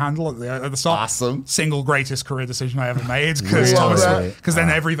Twitter handle at the start. Awesome. Single greatest career decision I ever made Really? because then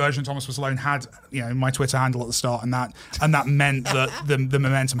every version of Thomas Was Alone had my Twitter handle at the start, and that meant that the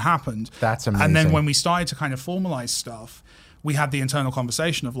momentum happened. That's amazing. And then when we started to kind of formalize stuff, we had the internal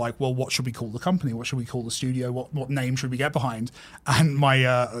conversation of like, well, what should we call the company? What should we call the studio? What name should we get behind? And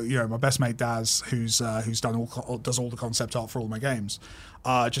my my best mate Daz, who's does all the concept art for all my games,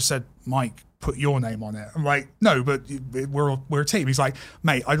 just said, Mike, put your name on it. I'm like, no, but we're a team. He's like,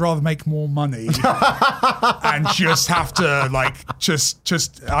 mate, I'd rather make more money and just have to like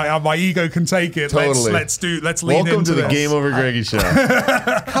my ego can take it. Totally. Let's lean into Welcome to the this. Game Over Greggy show.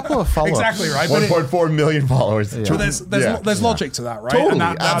 A couple of follow-ups. Exactly right. 1.4 million followers. But there's logic to that, right? Totally, and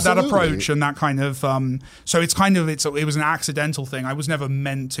that absolutely. approach and that kind of so it was an accidental thing. I was never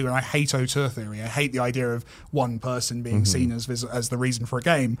meant to, and I hate auteur theory. I hate the idea of one person being seen as the reason for a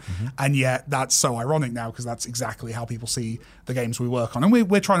game, and yet that's so ironic now because that's exactly how people see the games we work on, and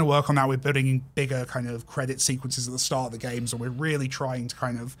we're trying to work on that. We're building in bigger kind of credit sequences at the start of the games, and we're really trying to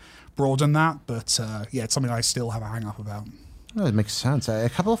kind of broaden that. But it's something I still have a hang up about. Oh, it makes sense. A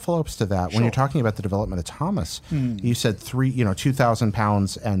couple of follow-ups to that. When you're talking about the development of Thomas, you said 2,000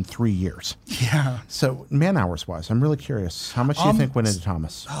 pounds and 3 years. Yeah. So man hours wise, I'm really curious. How much do you think went into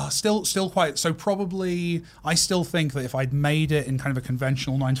Thomas? Still quite. So probably, I still think that if I'd made it in kind of a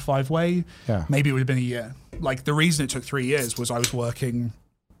conventional 9-to-5 way, maybe it would have been a year. Like the reason it took 3 years was I was working,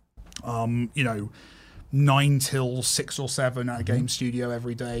 9 till 6 or 7 at a game studio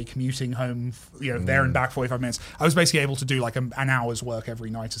every day, commuting home, there and back 45 minutes. I was basically able to do like an hour's work every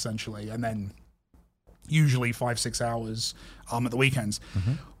night essentially, and then usually 5-6 hours at the weekends.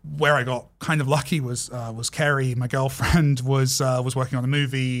 Where I got kind of lucky was Kerry, my girlfriend, was working on a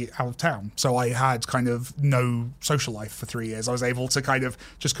movie out of town, so I had kind of no social life for 3 years. I was able to kind of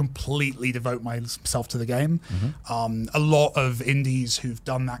just completely devote myself to the game. A lot of indies who've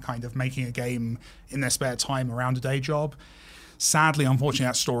done that kind of making a game in their spare time around a day job, sadly, unfortunately,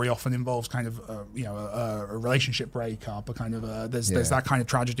 that story often involves kind of a relationship breakup, a kind of there's that kind of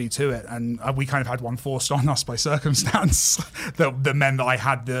tragedy to it, and we kind of had one forced on us by circumstance that meant that I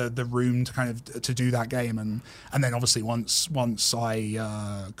had the room to kind of to do that game, and then obviously once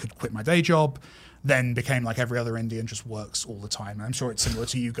I could quit my day job, then became like every other indie and just works all the time. And I'm sure it's similar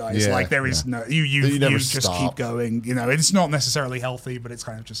to you guys. Like there is no you just stop. keep going. It's not necessarily healthy, but it's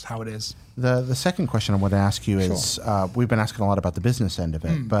kind of just how it is. The second question I want to ask you is, we've been asking a lot about the business end of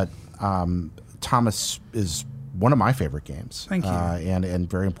it, but Thomas is one of my favorite games. Thank you. And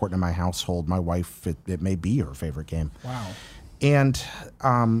very important in my household. My wife, it may be her favorite game. Wow. And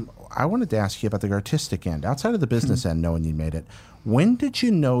I wanted to ask you about the artistic end, outside of the business end, knowing you made it. When did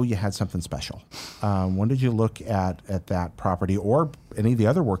you know you had something special? When did you look at that property or any of the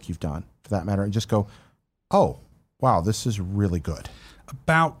other work you've done, for that matter, and just go, oh, wow, this is really good?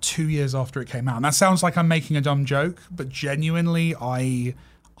 About 2 years after it came out. And that sounds like I'm making a dumb joke, but genuinely,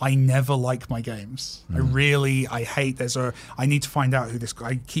 I never like my games. I hate, I need to find out who this,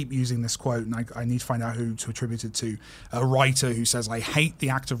 I keep using this quote, and I need to find out who to attribute it to. A writer who says, I hate the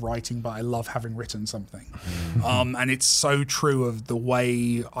act of writing, but I love having written something. And it's so true of the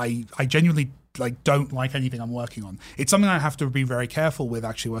way I genuinely don't like anything I'm working on. It's something I have to be very careful with,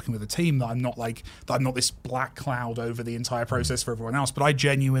 actually working with a team, that I'm not this black cloud over the entire process for everyone else, but I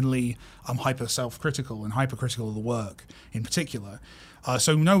genuinely am hyper self-critical and hypercritical of the work in particular.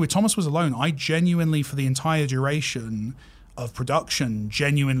 So no, with Thomas Was Alone, I genuinely, for the entire duration of production,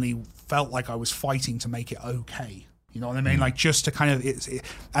 genuinely felt like I was fighting to make it okay. You know what I mean? Like just to kind of,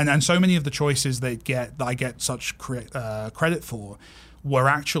 and so many of the choices that I get such credit for were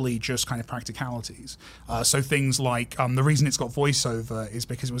actually just kind of practicalities. So things like the reason it's got voiceover is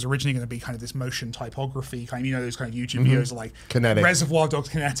because it was originally going to be kind of this motion typography kind of, those kind of YouTube videos like Kinetic. Reservoir Dogs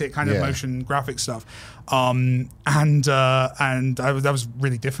kinetic kind of motion graphic stuff. And that was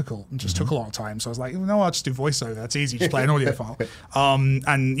really difficult and just took a lot of time. So I was like, no, I'll just do voiceover. That's easy. Just play an audio file.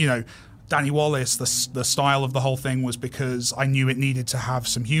 And Danny Wallace, the style of the whole thing was because I knew it needed to have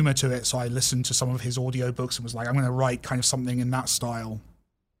some humor to it, so I listened to some of his audiobooks and was like, I'm going to write kind of something in that style.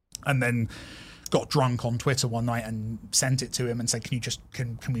 And then got drunk on Twitter one night and sent it to him and said,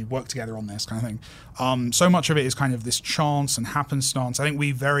 can we work together on this kind of thing? So much of it is kind of this chance and happenstance. I think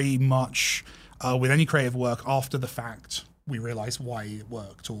we very much, with any creative work, after the fact, we realize why it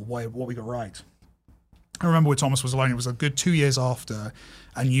worked or what we got right. I remember with Thomas Was Alone, it was a good 2 years after,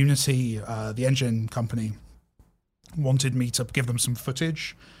 and Unity, the engine company, wanted me to give them some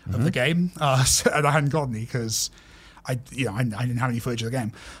footage of the game, and I hadn't got any because I didn't have any footage of the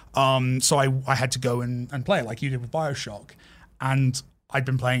game. So I had to go and play it like you did with BioShock, and I'd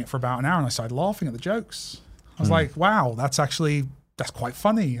been playing it for about an hour, and I started laughing at the jokes. I was like, wow, that's quite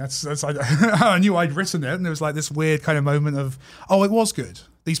funny. I knew I'd written it, and it was like this weird kind of moment of, oh, it was good.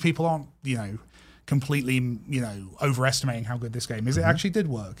 These people aren't, completely, overestimating how good this game is. It actually did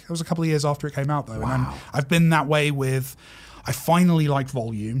work. It was a couple of years after it came out, though. Wow. And I've been that way with, I finally like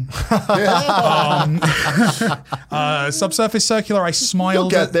Volume. Subsurface Circular, I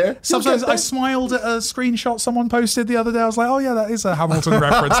smiled. You'll get there. Sometimes I smiled at a screenshot someone posted the other day. I was like, oh yeah, that is a Hamilton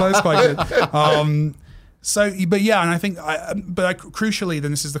reference. That's quite good. And I think, crucially,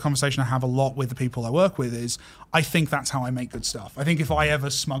 then this is the conversation I have a lot with the people I work with, is I think that's how I make good stuff. I think if I ever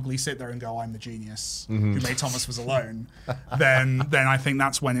smugly sit there and go, I'm the genius who made Thomas Was Alone, then I think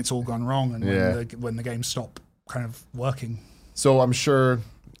that's when it's all gone wrong and when the games stop kind of working. So I'm sure,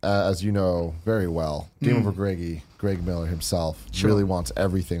 as you know very well, Game Over Greg Miller himself really wants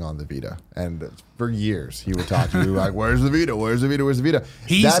everything on the Vita. And for years, he would talk to you like, where's the Vita? Where's the Vita? Where's the Vita?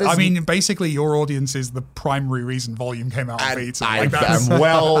 Basically, your audience is the primary reason Volume came out on Vita. I'm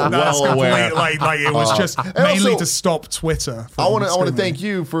well aware. It was just mainly to stop Twitter. I want to thank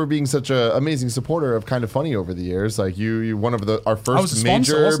you for being such an amazing supporter of Kind of Funny over the years. Like you one of our first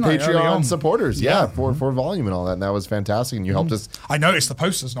major Patreon supporters. Yeah, for Volume and all that. And that was fantastic. And you helped us. I noticed the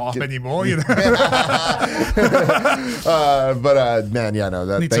poster's not up anymore. Thank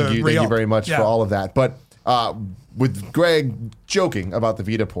you very much for all of that. But with Greg joking about the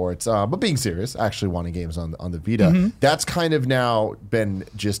Vita ports, but being serious, actually wanting games on the Vita, that's kind of now been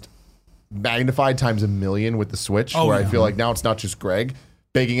just magnified times a million with the Switch, I feel like now it's not just Greg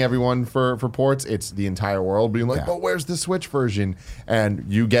begging everyone for ports, it's the entire world being like, but where's the Switch version? And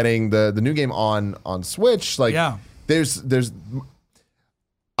you getting the new game on Switch, there's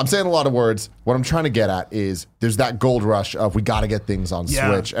I'm saying a lot of words. What I'm trying to get at is there's that gold rush of we got to get things on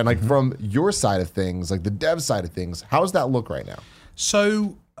Switch. And from your side of things, like the dev side of things, how does that look right now?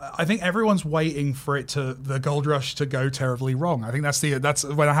 So I think everyone's waiting for the gold rush to go terribly wrong. I think that's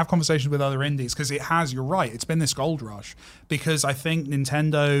when I have conversations with other indies, because you're right, it's been this gold rush, because I think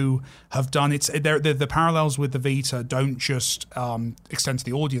Nintendo have done the parallels with the Vita don't just extend to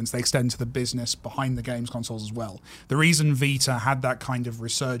the audience, they extend to the business behind the games consoles as well. The reason Vita had that kind of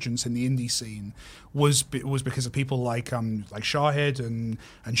resurgence in the indie scene was because of people like Shahid and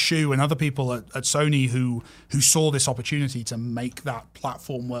Shu and other people at Sony who saw this opportunity to make that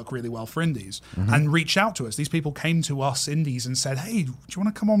platform work really well for indies and reached out to us. These people came to us indies and said, hey, do you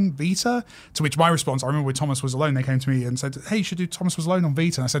want to come on Vita? To which my response, I remember when Thomas Was Alone, they came to me and said, hey, you should do Thomas Was Alone on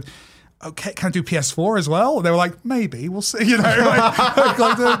Vita. And I said, okay, can I do PS4 as well? And they were like, maybe, we'll see, don't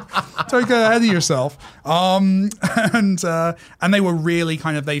get ahead of yourself. And they were really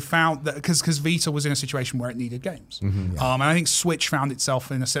they found that because Vita was in a situation where it needed games. And I think Switch found itself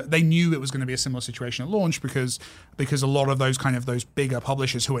they knew it was going to be a similar situation at launch because a lot of those bigger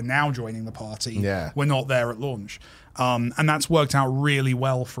publishers who are now joining the party were not there at launch. And that's worked out really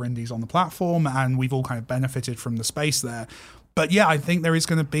well for indies on the platform, and we've all kind of benefited from the space there. But yeah, I think there is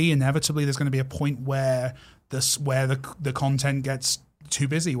going to be inevitably there's going to be a point where the content gets too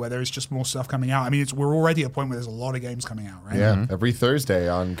busy, where there's just more stuff coming out. I mean, we're already at a point where there's a lot of games coming out, right? Yeah, every Thursday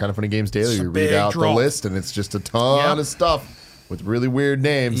on Kind of Funny Games Daily, you read out the list, and it's just a ton of stuff with really weird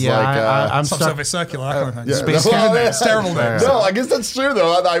names. I'm Subsurface Circular, that kind of thing. It's terrible names. No, I guess that's true,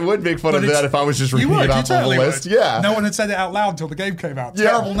 though. I would make fun of that if I was just reading it off the list. Yeah. No one had said it out loud until the game came out.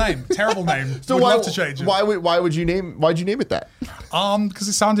 Terrible name. So would love to change it. Why'd you name it that? Because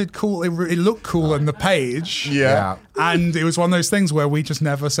it sounded cool. It looked cool on the page. Yeah. And it was one of those things where we just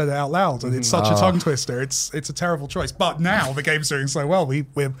never said it out loud, and it's such a tongue twister. It's a terrible choice. But now the game's doing so well,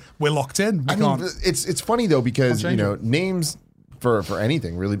 we're locked in. It's funny though, because names for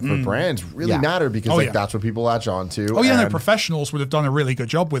anything really, for brands really matter, because that's what people latch on to. Professionals would have done a really good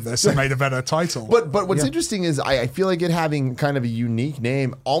job with this and made a better title. But what's interesting is I feel like it having kind of a unique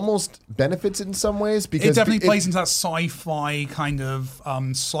name almost benefits it in some ways, because it definitely plays into that sci-fi kind of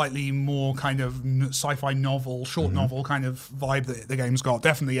slightly more kind of sci-fi novel, short novel kind of vibe that the game's got.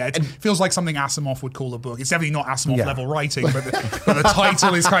 Definitely, it feels like something Asimov would call a book. It's definitely not Asimov level writing, but the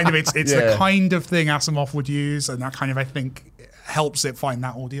title is kind of it's the kind of thing Asimov would use, and that kind of, I think, helps it find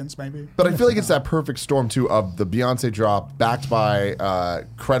that audience, maybe. But I feel like it's that perfect storm too of the Beyonce drop, backed by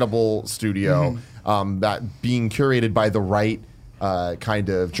credible studio, that being curated by the right kind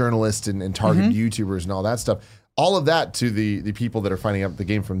of journalists and target YouTubers and all that stuff. All of that to the people that are finding out the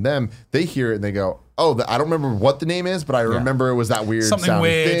game from them, they hear it and they go, I don't remember what the name is, but I remember it was that weird something sounding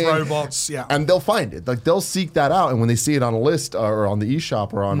weird, thing. robots, yeah. And they'll find it. Like, they'll seek that out, and when they see it on a list or on the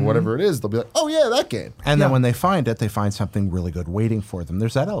eShop or on whatever it is, they'll be like, oh, yeah, that game. And then when they find it, they find something really good waiting for them.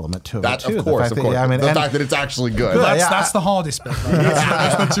 There's that element to it, too. Of course. The fact that it's actually good. That's the hardest bit. Right?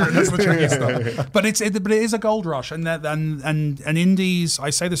 That's the tricky stuff. But it is a gold rush, and indies. I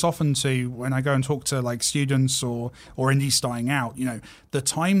say this often to when I go and talk to like students or indies starting out. You know, the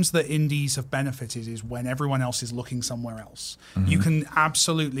times that indies have benefited is when everyone else is looking somewhere else. You can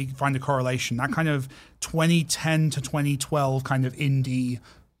absolutely find a correlation. That kind of 2010 to 2012 kind of indie,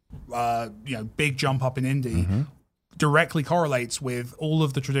 big jump up in indie. Directly correlates with all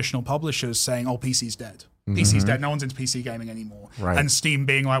of the traditional publishers saying, "Oh, PC's dead. PC's dead. No one's into PC gaming anymore." Right. And Steam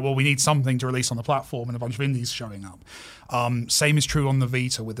being like, "Well, we need something to release on the platform," and a bunch of indies showing up. Same is true on the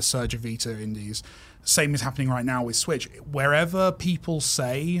Vita with the surge of Vita indies. Same is happening right now with Switch. Wherever people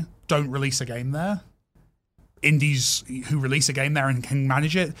say don't release a game there, indies who release a game there and can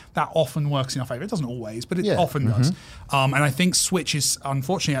manage it, that often works in our favor. It doesn't always, but it often does. And I think Switch is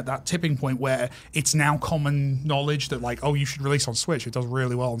unfortunately at that tipping point where it's now common knowledge that like, oh, you should release on Switch. It does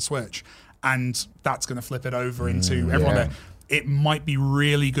really well on Switch. And that's going to flip it over into everyone there. It might be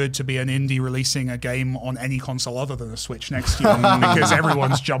really good to be an indie releasing a game on any console other than the Switch next year because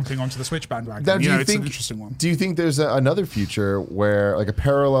everyone's jumping onto the Switch bandwagon. Now, It's an interesting one. Do you think there's another future where, like a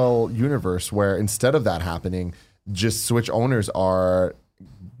parallel universe where instead of that happening, just Switch owners are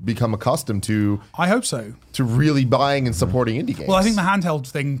become accustomed to? I hope so. To really buying and supporting indie games. Well, I think the handheld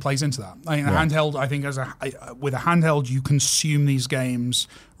thing plays into that. I think the handheld, with a handheld, you consume these games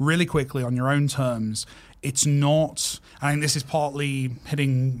really quickly on your own terms. It's not, I think this is partly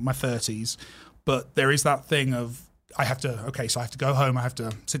hitting my 30s, but there is that thing of, I have to go home, I have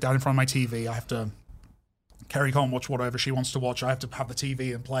to sit down in front of my TV, I have to, Carrie can't watch whatever she wants to watch, I have to have the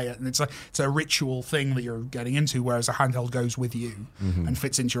TV and play it, and it's a ritual thing that you're getting into, whereas a handheld goes with you and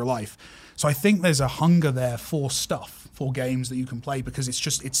fits into your life. So I think there's a hunger there for stuff, for games that you can play, because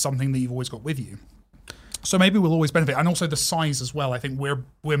it's something that you've always got with you. So maybe we'll always benefit, and also the size as well. I think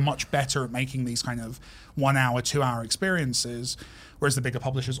we're much better at making these kind of 1 hour, 2 hour experiences, whereas the bigger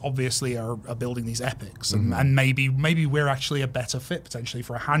publishers obviously are building these epics, and maybe we're actually a better fit potentially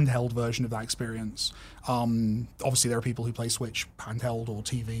for a handheld version of that experience. Obviously, there are people who play Switch handheld or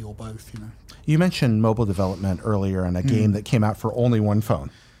TV or both. You mentioned mobile development earlier, and a game that came out for only one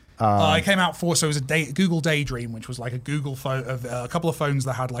phone. It came out so it was a Google Daydream, which was like a Google phone of a couple of phones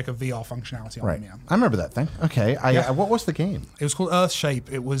that had like a VR functionality on them. Yeah. I remember that thing. Okay, what was the game? It was called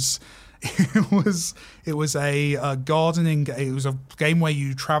Earthshape. It was a gardening. It was a game where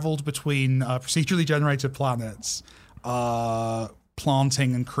you traveled between procedurally generated planets,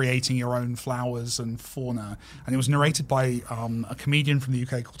 planting and creating your own flowers and fauna. And it was narrated by a comedian from the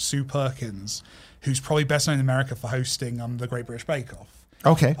UK called Sue Perkins, who's probably best known in America for hosting the Great British Bake Off.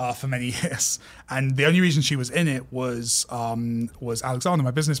 Okay. For many years, and the only reason she was in it was Alexander,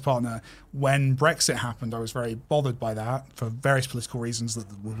 my business partner. When Brexit happened, I was very bothered by that for various political reasons that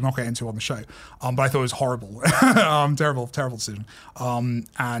we'll not get into on the show. But I thought it was horrible, terrible decision.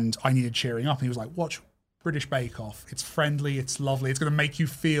 And I needed cheering up. And he was like, "Watch British Bake Off. It's friendly. It's lovely. It's going to make you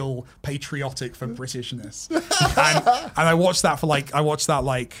feel patriotic for Britishness." and I watched that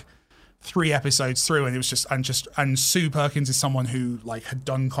like 3 episodes through, and it was just Sue Perkins is someone who like had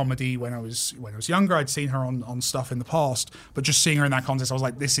done comedy when I was younger. I'd seen her on stuff in the past, but just seeing her in that context, I was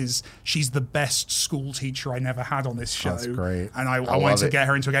like, she's the best school teacher I never had on this show. That's great. And I wanted to get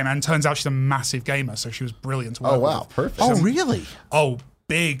her into a game, and it turns out she's a massive gamer, so she was brilliant to work with. Oh wow, perfect. Oh really? Oh,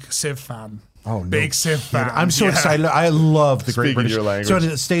 big Civ fan. Oh, no. Big Civ fan. I'm so excited. I love the Great British. Your language. So in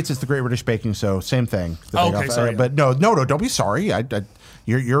the States, it's the Great British Baking. So same thing. Okay, sorry. But no, don't be sorry.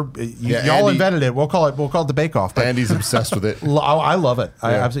 Y'all Andy, invented it. We'll call it the Bake Off. But Andy's obsessed with it. I love it.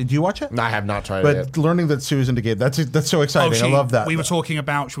 I absolutely. Do you watch it? No, I have not tried it But yet. learning that Sue's into game, that's so exciting. I love that. We were talking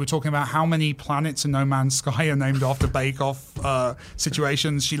about how many planets in No Man's Sky are named after Bake Off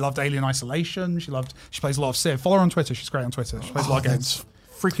situations. She loved Alien Isolation. She plays a lot of Civ. Follow her on Twitter. She's great on Twitter. She plays a lot of games.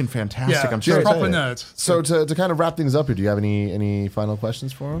 Freaking fantastic. Yeah, I'm she's so a proper excited. nerd. So to kind of wrap things up here, do you have any final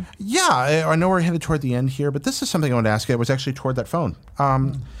questions for him? Yeah, I know we're headed toward the end here, but this is something I want to ask you. It was actually toward that phone.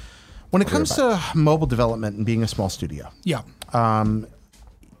 When it comes to mobile development and being a small studio,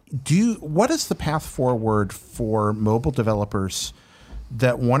 what is the path forward for mobile developers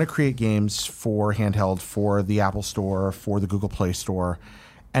that want to create games for handheld, for the Apple Store, for the Google Play Store,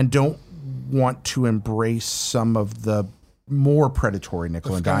 and don't want to embrace some of the more predatory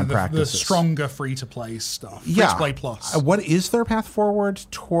nickel and dime practices? The stronger free-to-play stuff. Free-to-play plus. What is their path forward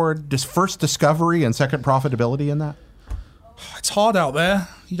toward first discovery and second profitability in that? It's hard out there.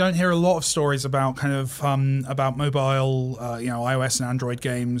 You don't hear a lot of stories about kind of about mobile, iOS and Android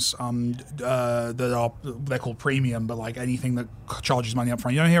games they're called premium, but like anything that charges money up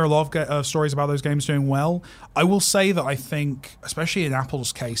front. You don't hear a lot of stories about those games doing well. I will say that I think, especially in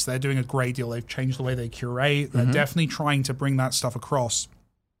Apple's case, they're doing a great deal. They've changed the way they curate. They're definitely trying to bring that stuff across.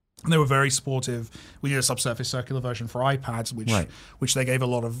 And they were very supportive. We did a subsurface circular version for iPads, which they gave a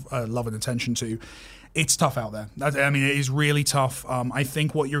lot of love and attention to. It's tough out there. I mean, it is really tough. I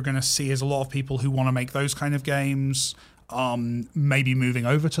think what you're going to see is a lot of people who want to make those kind of games, maybe moving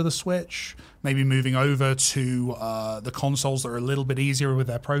over to the Switch, maybe moving over to the consoles that are a little bit easier with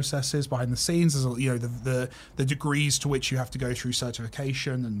their processes behind the scenes. There's, the degrees to which you have to go through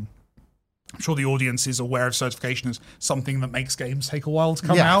certification, and I'm sure the audience is aware of certification as something that makes games take a while to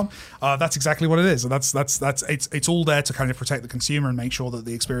come out. That's exactly what it is. And it's all there to kind of protect the consumer and make sure that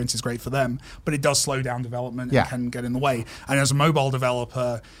the experience is great for them. But it does slow down development and can get in the way. And as a mobile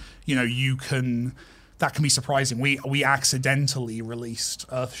developer, that can be surprising. We accidentally released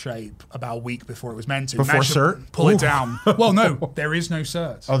Earthshape about a week before it was meant to. Before cert? Pull it down. Well, no, there is no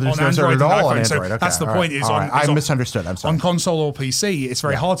cert. Oh, there's no cert at all on Android. So that's the point. I misunderstood. I'm sorry. On console or PC, it's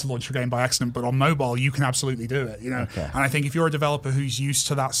very hard to launch a game by accident, but on mobile, you can absolutely do it. And I think if you're a developer who's used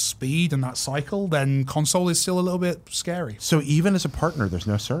to that speed and that cycle, then console is still a little bit scary. So even as a partner, there's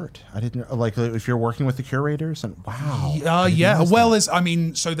no cert. I didn't like if you're working with the curators and wow.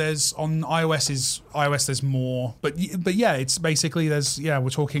 So there's on iOS there's more, but yeah, it's basically we're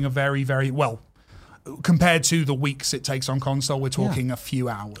talking a very, very well compared to the weeks it takes on console. We're talking a few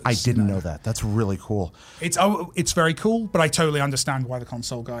hours. I didn't know that. That's really cool. It's very cool, but I totally understand why the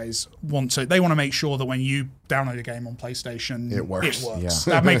console guys want to. They want to make sure that when you download a game on PlayStation, it works. Yeah.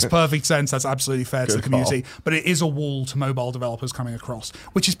 That makes perfect sense. That's absolutely fair to the community. But it is a wall to mobile developers coming across,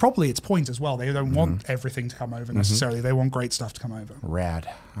 which is probably its point as well. They don't want everything to come over necessarily. They want great stuff to come over. Rad.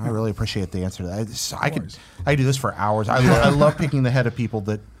 I really appreciate the answer to that. I could do this for hours. I love picking the head of people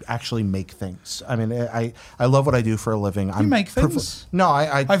that actually make things. I mean, I love what I do for a living. You make things? No,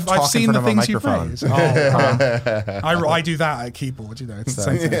 I've seen the things you've made. I do that at keyboard. It's the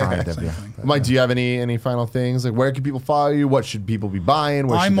same thing. Mike, do you have any final things? Like, where can people follow you? What should people be buying?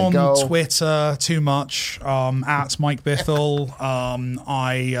 Where should they go? I'm on Twitter too much, at Mike Bithell.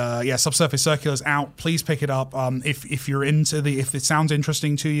 Subsurface Circular's out. Please pick it up. If you're if it sounds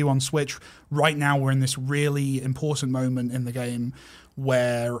interesting to you on Switch, right now we're in this really important moment in the game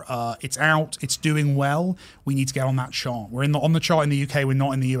where it's out, it's doing well. We need to get on that chart. We're on the chart in the UK. We're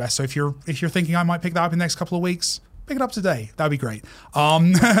not in the US. So if you're thinking I might pick that up in the next couple of weeks, pick it up today. That'd be great.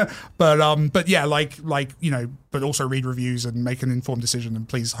 But yeah, but also read reviews and make an informed decision. And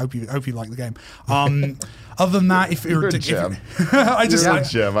please hope you like the game. Other than that, if you're it's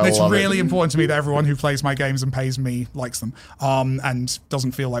really important to me that everyone who plays my games and pays me likes them, and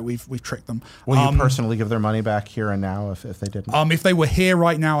doesn't feel like we've tricked them. Will you personally give their money back here and now if they didn't? If they were here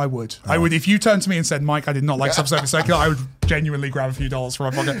right now, I would. I would. If you turned to me and said, Mike, I did not like Subsurface Circular, I would genuinely grab a few dollars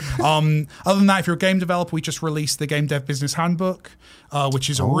from my pocket. Other than that, if you're a game developer, we just released the Game Dev Business Handbook, which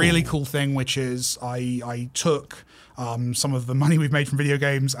is a really cool thing, which is I took some of the money we've made from video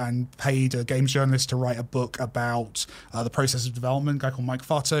games and paid a games journalist to write a book about the process of development, a guy called Mike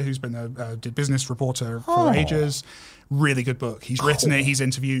Futter, who's been a business reporter for ages. Really good book. He's written it. He's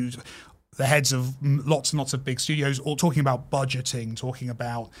interviewed the heads of lots and lots of big studios, all talking about budgeting, talking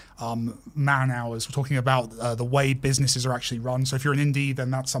about man hours, we're talking about the way businesses are actually run. So if you're an indie, then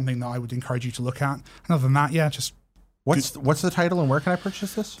that's something that I would encourage you to look at. And other than that, just... What's the title and where can I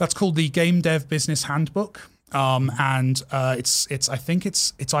purchase this? That's called the Game Dev Business Handbook. It's I think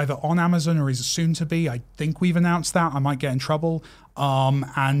it's either on Amazon or is soon to be. I think we've announced that. I might get in trouble.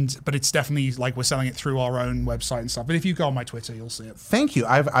 But it's definitely like we're selling it through our own website and stuff. But if you go on my Twitter, you'll see it. Thank you.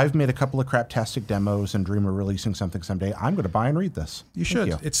 I've made a couple of craptastic demos and dream of releasing something someday. I'm going to buy and read this. You should.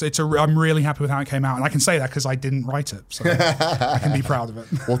 I'm really happy with how it came out, and I can say that because I didn't write it, so I can be proud of it.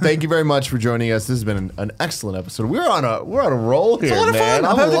 Well, thank you very much for joining us. This has been an excellent episode. We're on a roll here, it's a lot of man.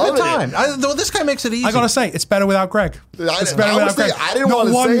 fun. I'm having a good time. Though this guy makes it easy. I gotta say, it's better without Greg. It's better without Greg. I didn't Not want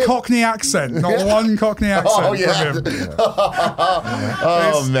to one say Cockney accent. Not one Cockney accent. Oh yeah. From him.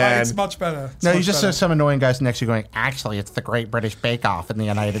 Oh man, it's much better. No, you just have some annoying guys next to you going, actually, it's the Great British Bake Off in the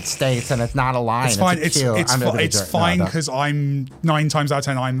United States, and it's not a line. It's fine. It's fine No. because I'm 9 times out of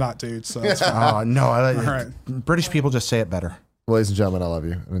 10 I'm that dude. So it's fine. Oh no, right. British people just say it better. well, ladies and gentlemen, I love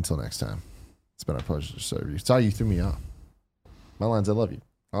you, and until next time, it's been a pleasure to serve you. Sorry you threw me off. My lines, I love you.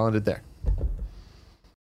 I'll end it there.